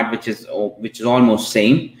stack part, which is almost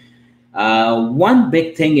same. One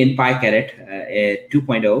big thing in Pycaret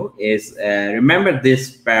 2.0 is remember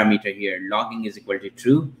this parameter here: logging is equal to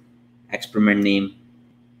true, experiment name,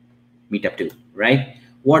 meetup2, right?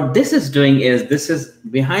 What this is doing is this is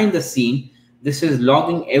behind the scene. This is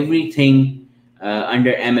logging everything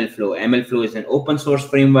under MLflow. MLflow is an open source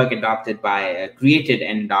framework created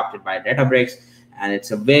and adopted by Databricks, and it's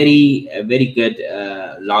a very good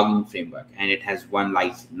logging framework, and it has one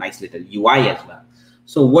nice little UI as well.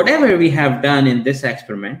 So whatever we have done in this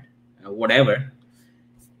experiment, whatever,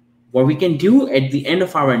 what we can do at the end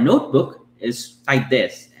of our notebook is type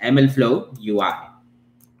this MLflow UI,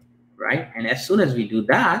 right? And as soon as we do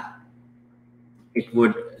that, it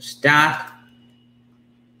would start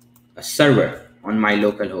a server on my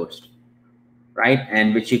local host, right?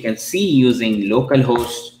 And which you can see using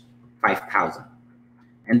localhost 5000.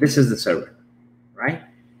 And this is the server, right?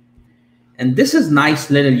 And this is nice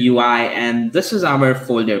little UI. And this is our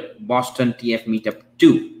folder, Boston TF Meetup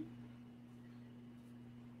 2.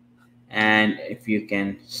 And if you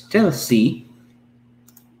can still see,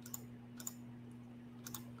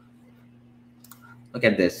 look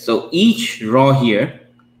at this. So each row here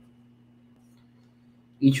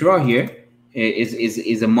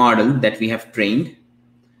is a model that we have trained.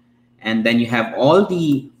 And then you have all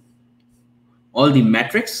the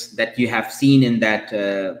metrics that you have seen in that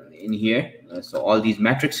in here. So all these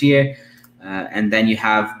metrics here, and then you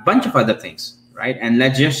have a bunch of other things, right? And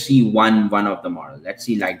let's just see one of the model. Let's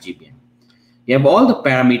see light GBM. You have all the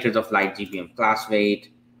parameters of light GBM: class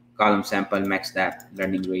weight, column sample, max depth,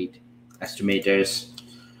 learning rate, estimators,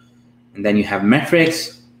 and then you have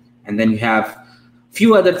metrics, and then you have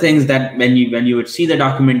few other things that when you would see the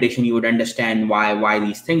documentation, you would understand why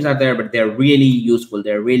these things are there, but they're really useful.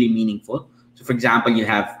 They're really meaningful. So for example, you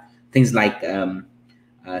have things like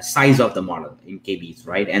size of the model in KBs,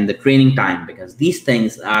 right? And the training time, because these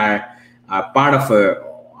things are part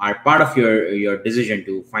of your decision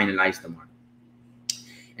to finalize the model.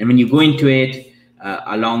 And when you go into it,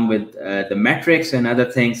 along with the metrics and other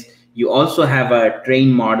things, you also have a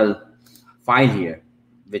train model file here,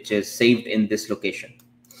 which is saved in this location,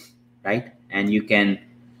 right? And you can,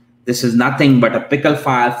 this is nothing but a pickle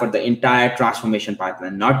file for the entire transformation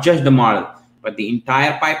pipeline, not just the model, but the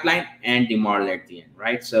entire pipeline and the model at the end,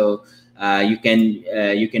 right? So you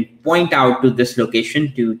can point out to this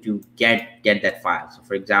location to get that file. So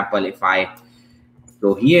for example, if I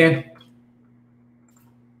go here,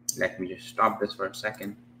 let me just stop this for a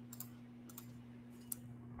second.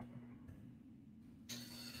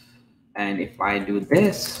 And if I do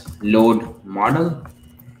this, load model,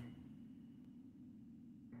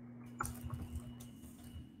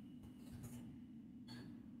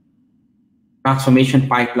 transformation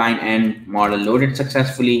pipeline and model loaded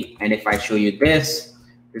successfully. And if I show you this,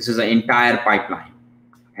 this is an entire pipeline.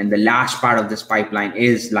 And the last part of this pipeline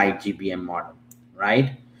is light GBM model,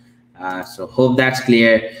 right? So hope that's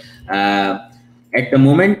clear. At the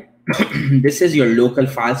moment, this is your local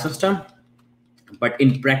file system. But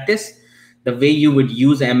in practice, the way you would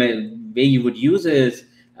use is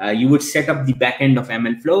you would set up the backend of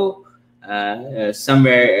MLflow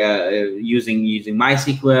somewhere using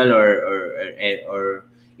MySQL or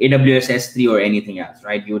AWS S3 or anything else,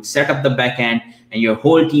 right? You would set up the backend, and your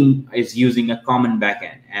whole team is using a common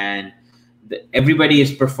backend, and everybody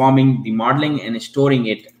is performing the modeling and storing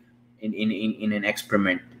it in an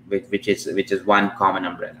experiment, which is one common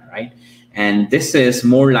umbrella, right? And this is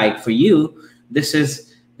more like, for you, this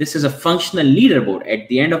is a functional leaderboard. At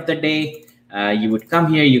the end of the day, you would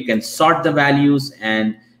come here, you can sort the values,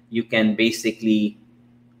 and you can basically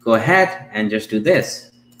go ahead and just do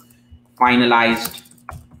this, finalized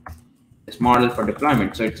this model for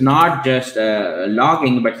deployment. So it's not just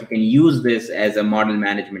logging, but you can use this as a model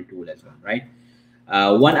management tool as well, right?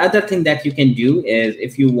 One other thing that you can do is,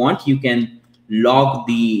 if you want, you can log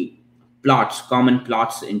the plots, common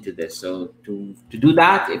plots into this. So to do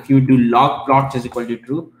that, if you do log plots is equal to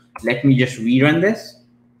true, let me just rerun this.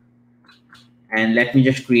 And let me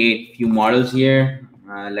just create a few models here.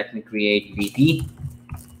 Let me create VT.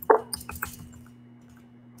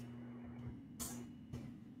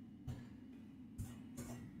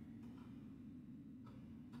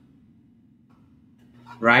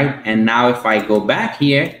 Right, and now if I go back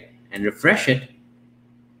here and refresh it,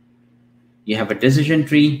 you have a decision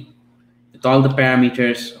tree with all the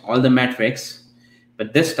parameters, all the metrics,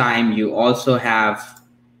 but this time you also have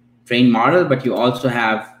train model, but you also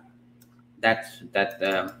have that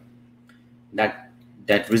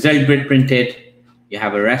result grid printed. You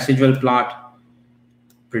have a residual plot,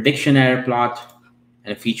 prediction error plot,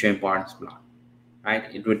 and a feature importance plot, right?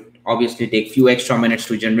 It would obviously take a few extra minutes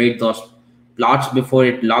to generate those plots before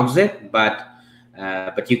it logs it, but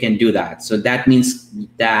you can do that. So that means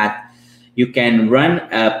that you can run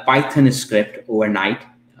a Python script overnight,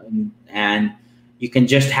 and you can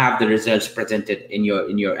just have the results presented in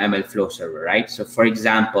your MLflow server, right? So for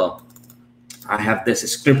example, I have this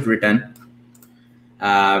script written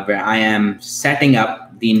where I am setting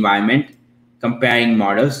up the environment, comparing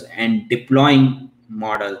models, and deploying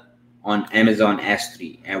model on Amazon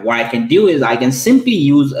S3. And what I can do is I can simply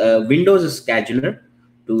use a Windows scheduler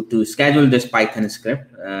to schedule this Python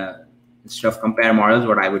script instead of compare models,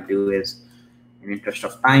 what I would do is, in interest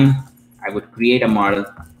of time, I would create a model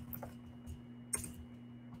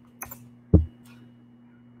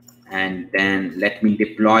and then let me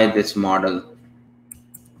deploy this model.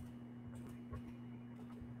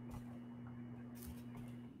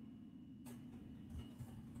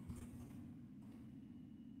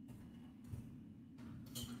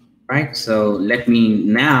 Right, so let me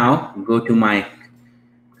now go to my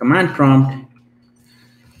command prompt,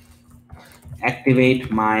 activate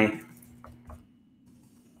my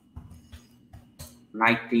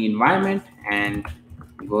Lighty environment, and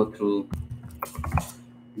go through.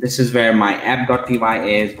 This is where my app.py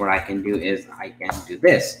is. What I can do is I can do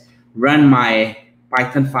this, run my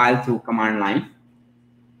Python file through command line.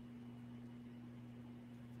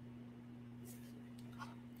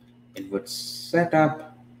 It would set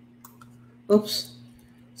up. Oops.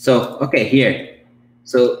 So, okay, here.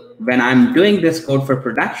 So when I'm doing this code for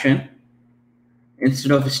production,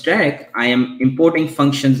 instead of static, I am importing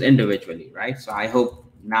functions individually, right? So I hope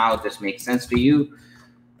now this makes sense to you.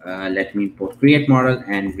 Let me import create model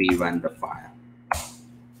and rerun the file.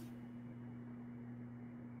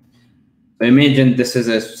 So imagine this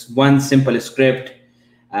is one simple script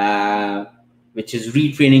which is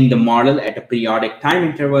retraining the model at a periodic time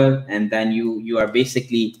interval, and then you are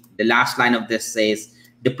basically, the last line of this says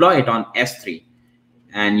deploy it on S3,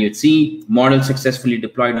 and you'd see model successfully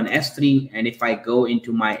deployed on S3. And if I go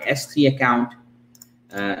into my S3 account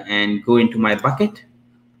and go into my bucket,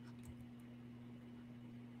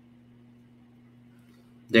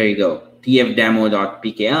 there you go,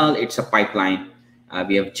 tfdemo.pkl. It's a pipeline.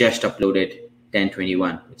 We have just uploaded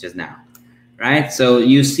 1021, which is now, right? So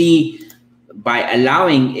you see, by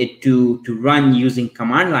allowing it to run using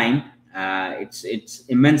command line, it's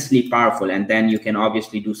immensely powerful. And then you can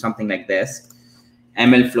obviously do something like this.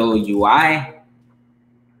 MLflow UI,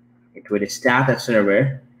 it would start a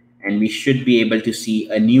server, and we should be able to see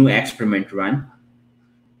a new experiment run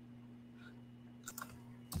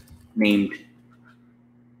named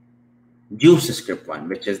juice script 1,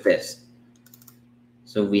 which is this.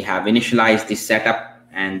 So we have initialized the setup,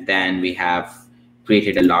 and then we have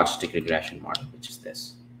created a logistic regression model, which is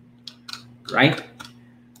this, right?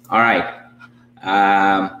 All right.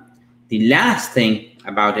 The last thing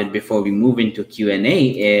about it before we move into Q&A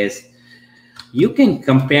is you can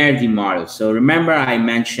compare the models. So remember I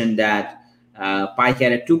mentioned that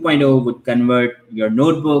Pycaret 2.0 would convert your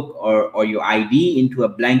notebook or your ID into a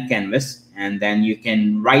blank canvas, and then you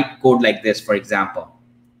can write code like this. For example,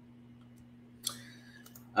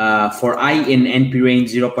 for I in NP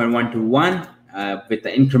range 0.1 to 1 with the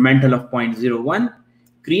incremental of 0.01,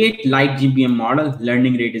 create light GBM model,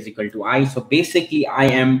 learning rate is equal to I. So basically I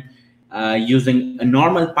am using a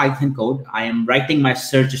normal Python code. I am writing my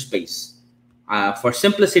search space. For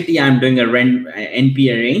simplicity, I'm doing a NP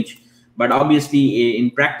range, but obviously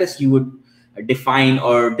in practice, you would define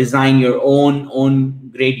or design your own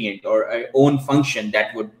gradient or own function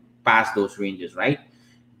that would pass those ranges, right?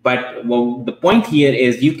 But well, the point here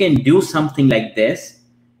is you can do something like this,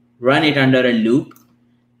 run it under a loop,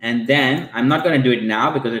 and then I'm not going to do it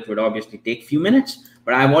now because it would obviously take a few minutes,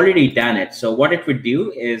 but I've already done it. So what it would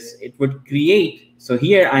do is it would create, so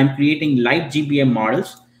here I'm creating light GBM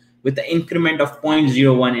models with the increment of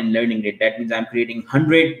 0.01 in learning rate. That means I'm creating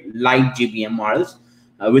 100 light GBM models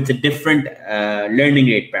with a different learning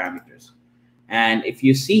rate parameters. And if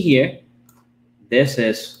you see here, this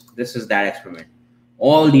is that experiment,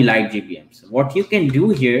 all the light GBMs. What you can do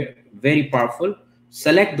here, very powerful,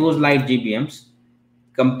 select those light GBMs,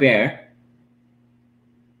 compare,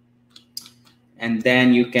 and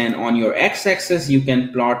then you can, on your x-axis, you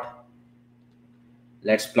can plot,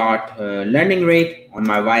 let's plot learning rate. On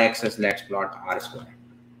my y-axis, let's plot R-square,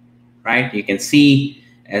 right? You can see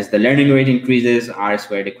as the learning rate increases,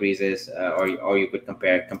 R-square decreases, or you could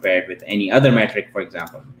compare it with any other metric, for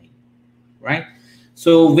example, right?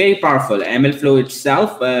 So very powerful. MLflow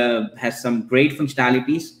itself has some great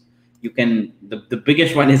functionalities. You can, the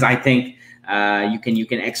biggest one is, I think, you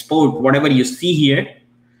can export whatever you see here,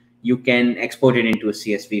 you can export it into a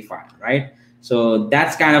CSV file, right? So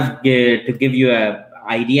that's kind of to give you a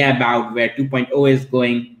idea about where 2.0 is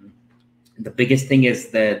going. The biggest thing is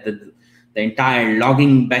the entire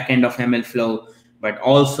logging backend of MLflow, but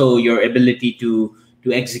also your ability to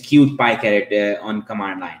execute Pycaret on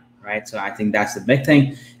command line, right? So I think that's the big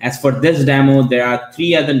thing. As for this demo, there are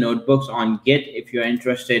 3 other notebooks on Git. If you're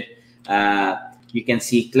interested, you can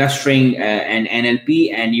see clustering and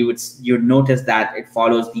NLP, and you'd notice that it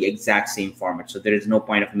follows the exact same format. So there is no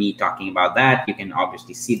point of me talking about that. You can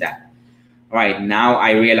obviously see that. All right, now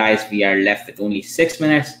I realize we are left with only 6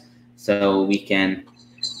 minutes, so we can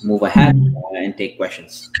move ahead and take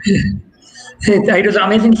questions. It was an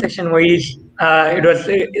amazing session, Moez. It was.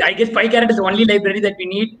 I guess Pycaret is the only library that we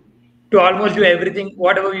need to almost do everything,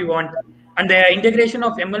 whatever we want, and the integration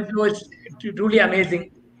of ML flow is truly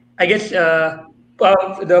amazing. I guess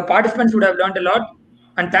the participants would have learned a lot,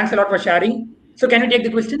 and thanks a lot for sharing. So, can we take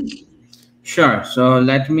the questions? Sure. So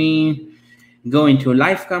let me go into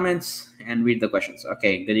live comments and read the questions.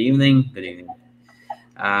 Okay. Good evening. Good evening.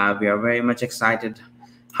 We are very much excited.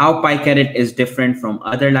 How Pycaret is different from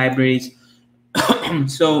other libraries.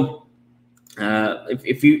 So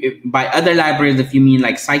if by other libraries, if you mean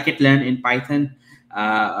like scikit-learn in Python,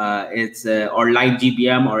 it's or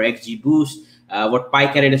LightGBM or XGBoost, what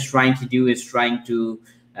Pycaret is trying to do is trying to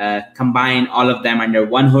combine all of them under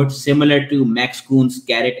one hood, similar to Max Kuhn's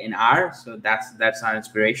Caret in R. So that's our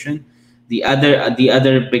inspiration. The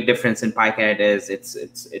other big difference in Pycaret is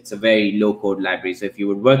it's a very low code library. So if you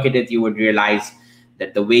would work at it, you would realize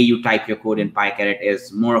that the way you type your code in Pycaret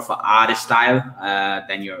is more of a R style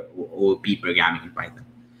than your OOP programming in Python.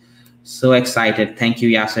 So excited. Thank you,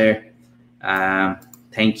 Yasser.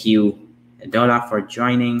 Thank you, Adola, for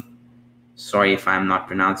joining. Sorry if I'm not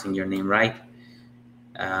pronouncing your name right.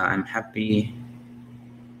 I'm happy.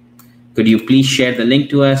 Could you please share the link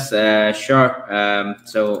to us? Sure.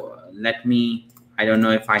 So let me, I don't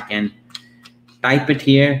know if I can type it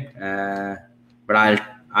here, but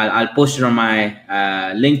I'll post it on my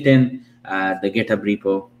LinkedIn, the GitHub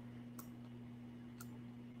repo.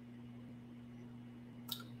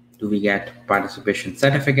 Do we get participation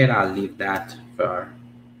certificate? I'll leave that for,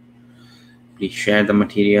 please share the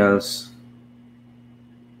materials.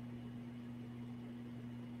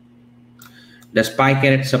 Does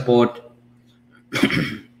Pycaret support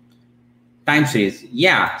time series?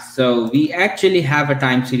 Yeah, so we actually have a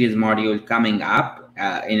time series module coming up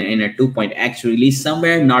in a 2.x release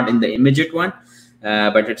somewhere, not in the immediate one,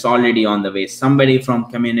 but it's already on the way. Somebody from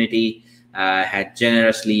community had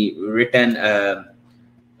generously written a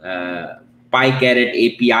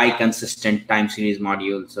Pycaret API consistent time series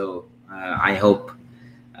module. So I hope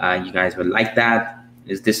you guys will like that.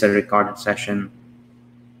 Is this a recorded session?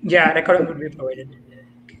 Yeah, recording would be provided.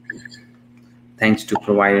 Thanks to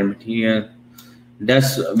provided material.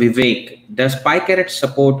 Does Pycaret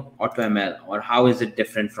support AutoML, or how is it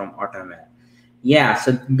different from AutoML? Yeah,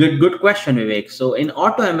 so good question, Vivek. So in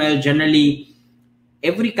AutoML, generally,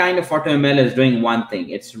 every kind of AutoML is doing one thing.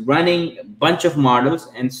 It's running a bunch of models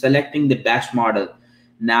and selecting the best model.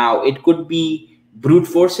 Now, it could be brute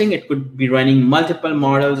forcing. It could be running multiple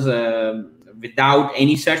models without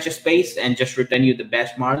any search space and just return you the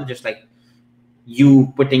best model, just like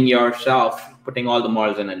you putting all the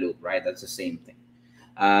models in a loop, right? That's the same thing.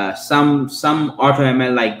 Some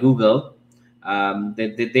AutoML like Google,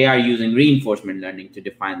 they are using reinforcement learning to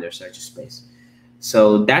define their search space.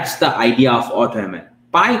 So that's the idea of AutoML.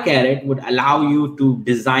 Pycaret would allow you to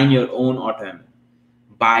design your own AutoML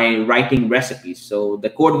by writing recipes. So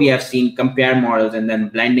the code we have seen, compare models and then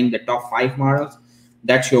blending the top 5 models,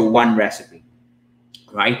 that's your one recipe,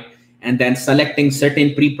 right? And then selecting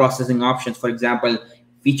certain pre-processing options, for example,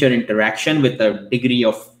 feature interaction with a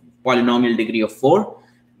polynomial degree of 4.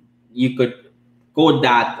 You could code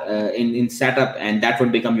that in setup, and that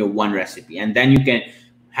would become your one recipe. And then you can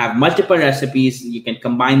have multiple recipes. You can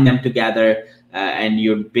combine them together, and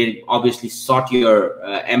you'd obviously sort your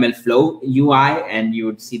ML flow UI, and you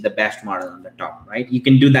would see the best model on the top, right? You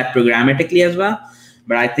can do that programmatically as well,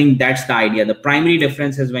 but I think that's the idea. The primary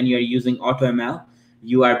difference is when you're using AutoML,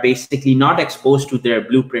 you are basically not exposed to their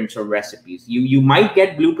blueprints or recipes. You might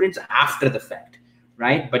get blueprints after the fact,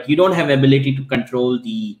 right? But you don't have ability to control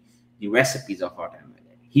the recipes of AutoML.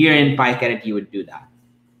 Here in Pycaret, you would do that.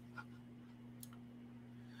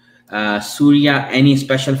 Surya, any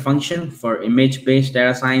special function for image-based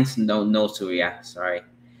data science? No, Surya, sorry.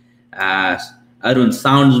 Arun,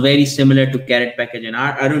 sounds very similar to Caret package in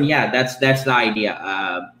R. Arun, yeah, that's the idea.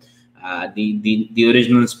 The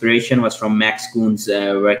original inspiration was from Max Kuhn's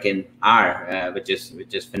work in R, which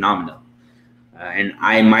is phenomenal. And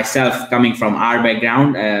I myself, coming from R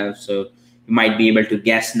background, so you might be able to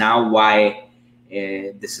guess now why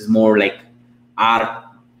this is more like R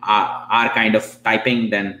kind of typing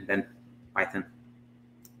than Python.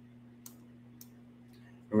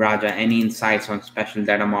 Raja, any insights on special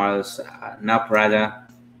data models? Nope, Raja.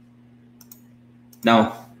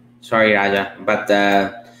 No, sorry, Raja. But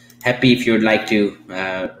happy if you'd like to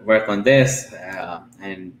work on this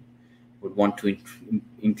and would want to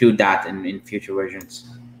include that in future versions.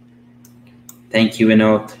 Thank you,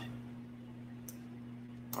 Vinod.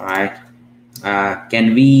 All right.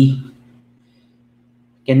 Can we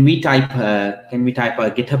type a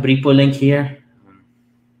GitHub repo link here?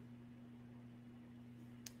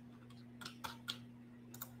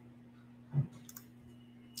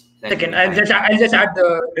 Second, I'll just add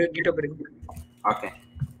the GitHub link. Okay.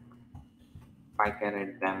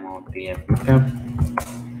 Pycaret demo GitHub.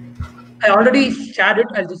 I already shared it.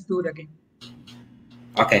 I'll just do it again.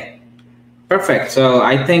 Okay. Perfect. So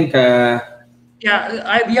I think.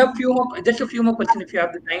 Yeah, we have just a few more questions if you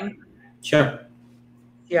have the time. Sure.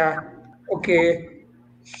 Yeah. Okay.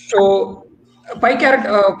 So Pycaret.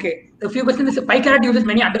 Okay. A few questions. Pycaret uses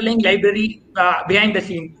many underlying library behind the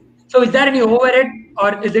scene. So is there any overhead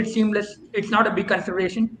or is it seamless? It's not a big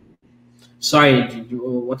consideration. Sorry.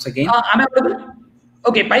 What's again? Am I audible?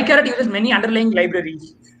 Okay. Pycaret uses many underlying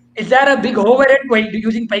libraries. Is there a big overhead while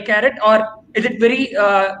using Pycaret, or is it very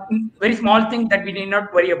small thing that we need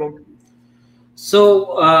not worry about?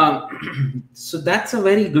 So, so that's a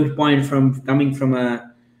very good point coming from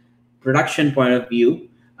a production point of view.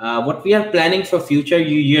 What we are planning for future,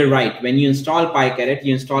 you're right. When you install Pycaret,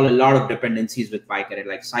 you install a lot of dependencies with Pycaret,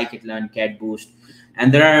 like scikit-learn, cat-boost,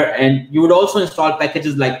 and you would also install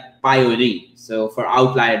packages like PyOD, so for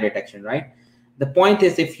outlier detection, right? The point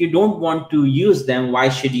is, if you don't want to use them, why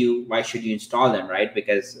should you install them, right?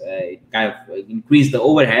 Because it kind of increase the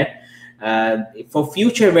overhead. For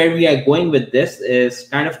future, where we are going with this is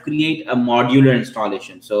kind of create a modular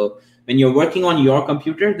installation. So when you're working on your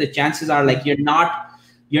computer, the chances are like you're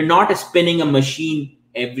not spinning a machine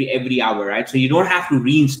every hour, right? So you don't have to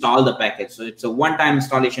reinstall the package. So it's a one-time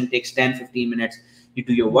installation, takes 10-15 minutes, you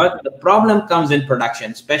do your work. The problem comes in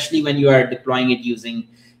production, especially when you are deploying it using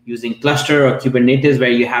cluster or Kubernetes, where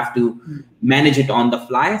you have to manage it on the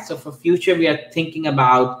fly. So for future, we are thinking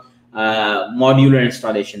about modular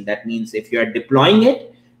installation. That means if you are deploying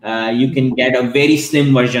it, you can get a very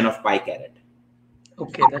slim version of Pycaret.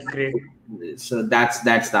 Okay, that's great. So that's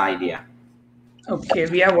the idea. Okay,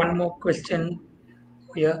 we have one more question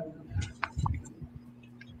here.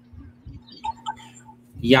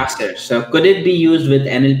 Yeah, sir. So could it be used with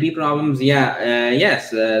NLP problems? Yeah,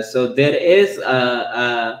 yes. So there is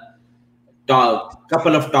a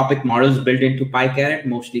couple of topic models built into Pycaret,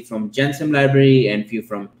 mostly from GenSim library and few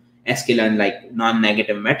from sklearn, like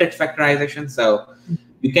non-negative matrix factorization. So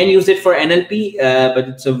you can use it for NLP, but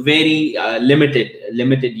it's a very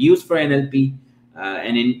limited use for NLP.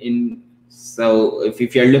 And so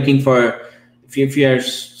if you're looking for, if you're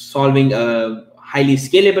solving a highly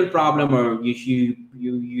scalable problem, or you're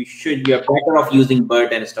better off using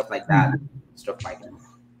BERT and stuff like that, stuff like that.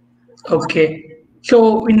 Okay.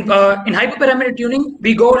 So in hyperparameter tuning,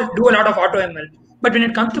 we do a lot of AutoML. But when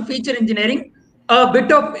it comes to feature engineering, a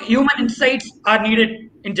bit of human insights are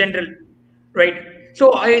needed in general, right?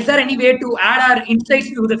 So is there any way to add our insights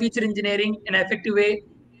to the feature engineering in an effective way?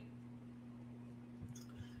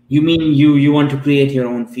 You mean you want to create your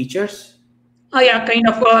own features? Yeah, kind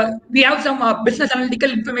of. We have some business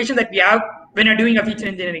analytical information that we have when you're doing a feature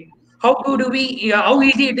engineering. How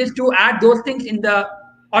easy it is to add those things in the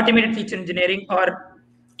automated feature engineering, or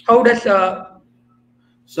how does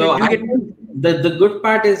so the good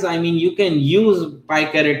part is, I mean, you can use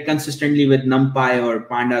Pycaret consistently with NumPy or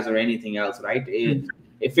Pandas or anything else, right?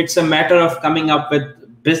 If it's a matter of coming up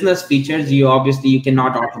with business features, you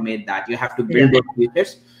cannot automate that. You have to build those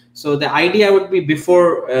features. So the idea would be,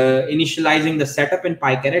 before initializing the setup in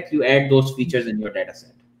Pycaret, you add those features in your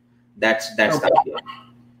dataset. That's the idea.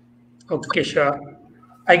 Okay, sure.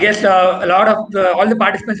 I guess a lot of all the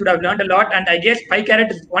participants would have learned a lot, and I guess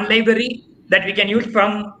Pycaret is one library that we can use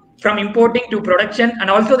from importing to production, and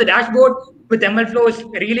also the dashboard with MLflow is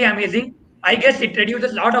really amazing. I guess it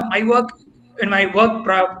reduces a lot of my work in my work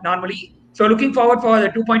normally. So looking forward for the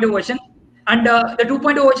 2.0 version, and the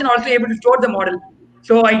 2.0 version also able to store the model.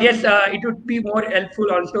 So I guess it would be more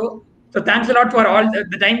helpful also. So thanks a lot for all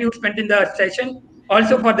the time you spent in the session,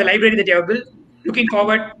 also for the library that you have built. Looking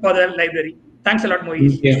forward for the library. Thanks a lot,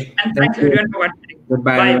 Moez. Thank you. And thanks everyone for watching.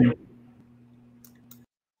 Goodbye. Bye.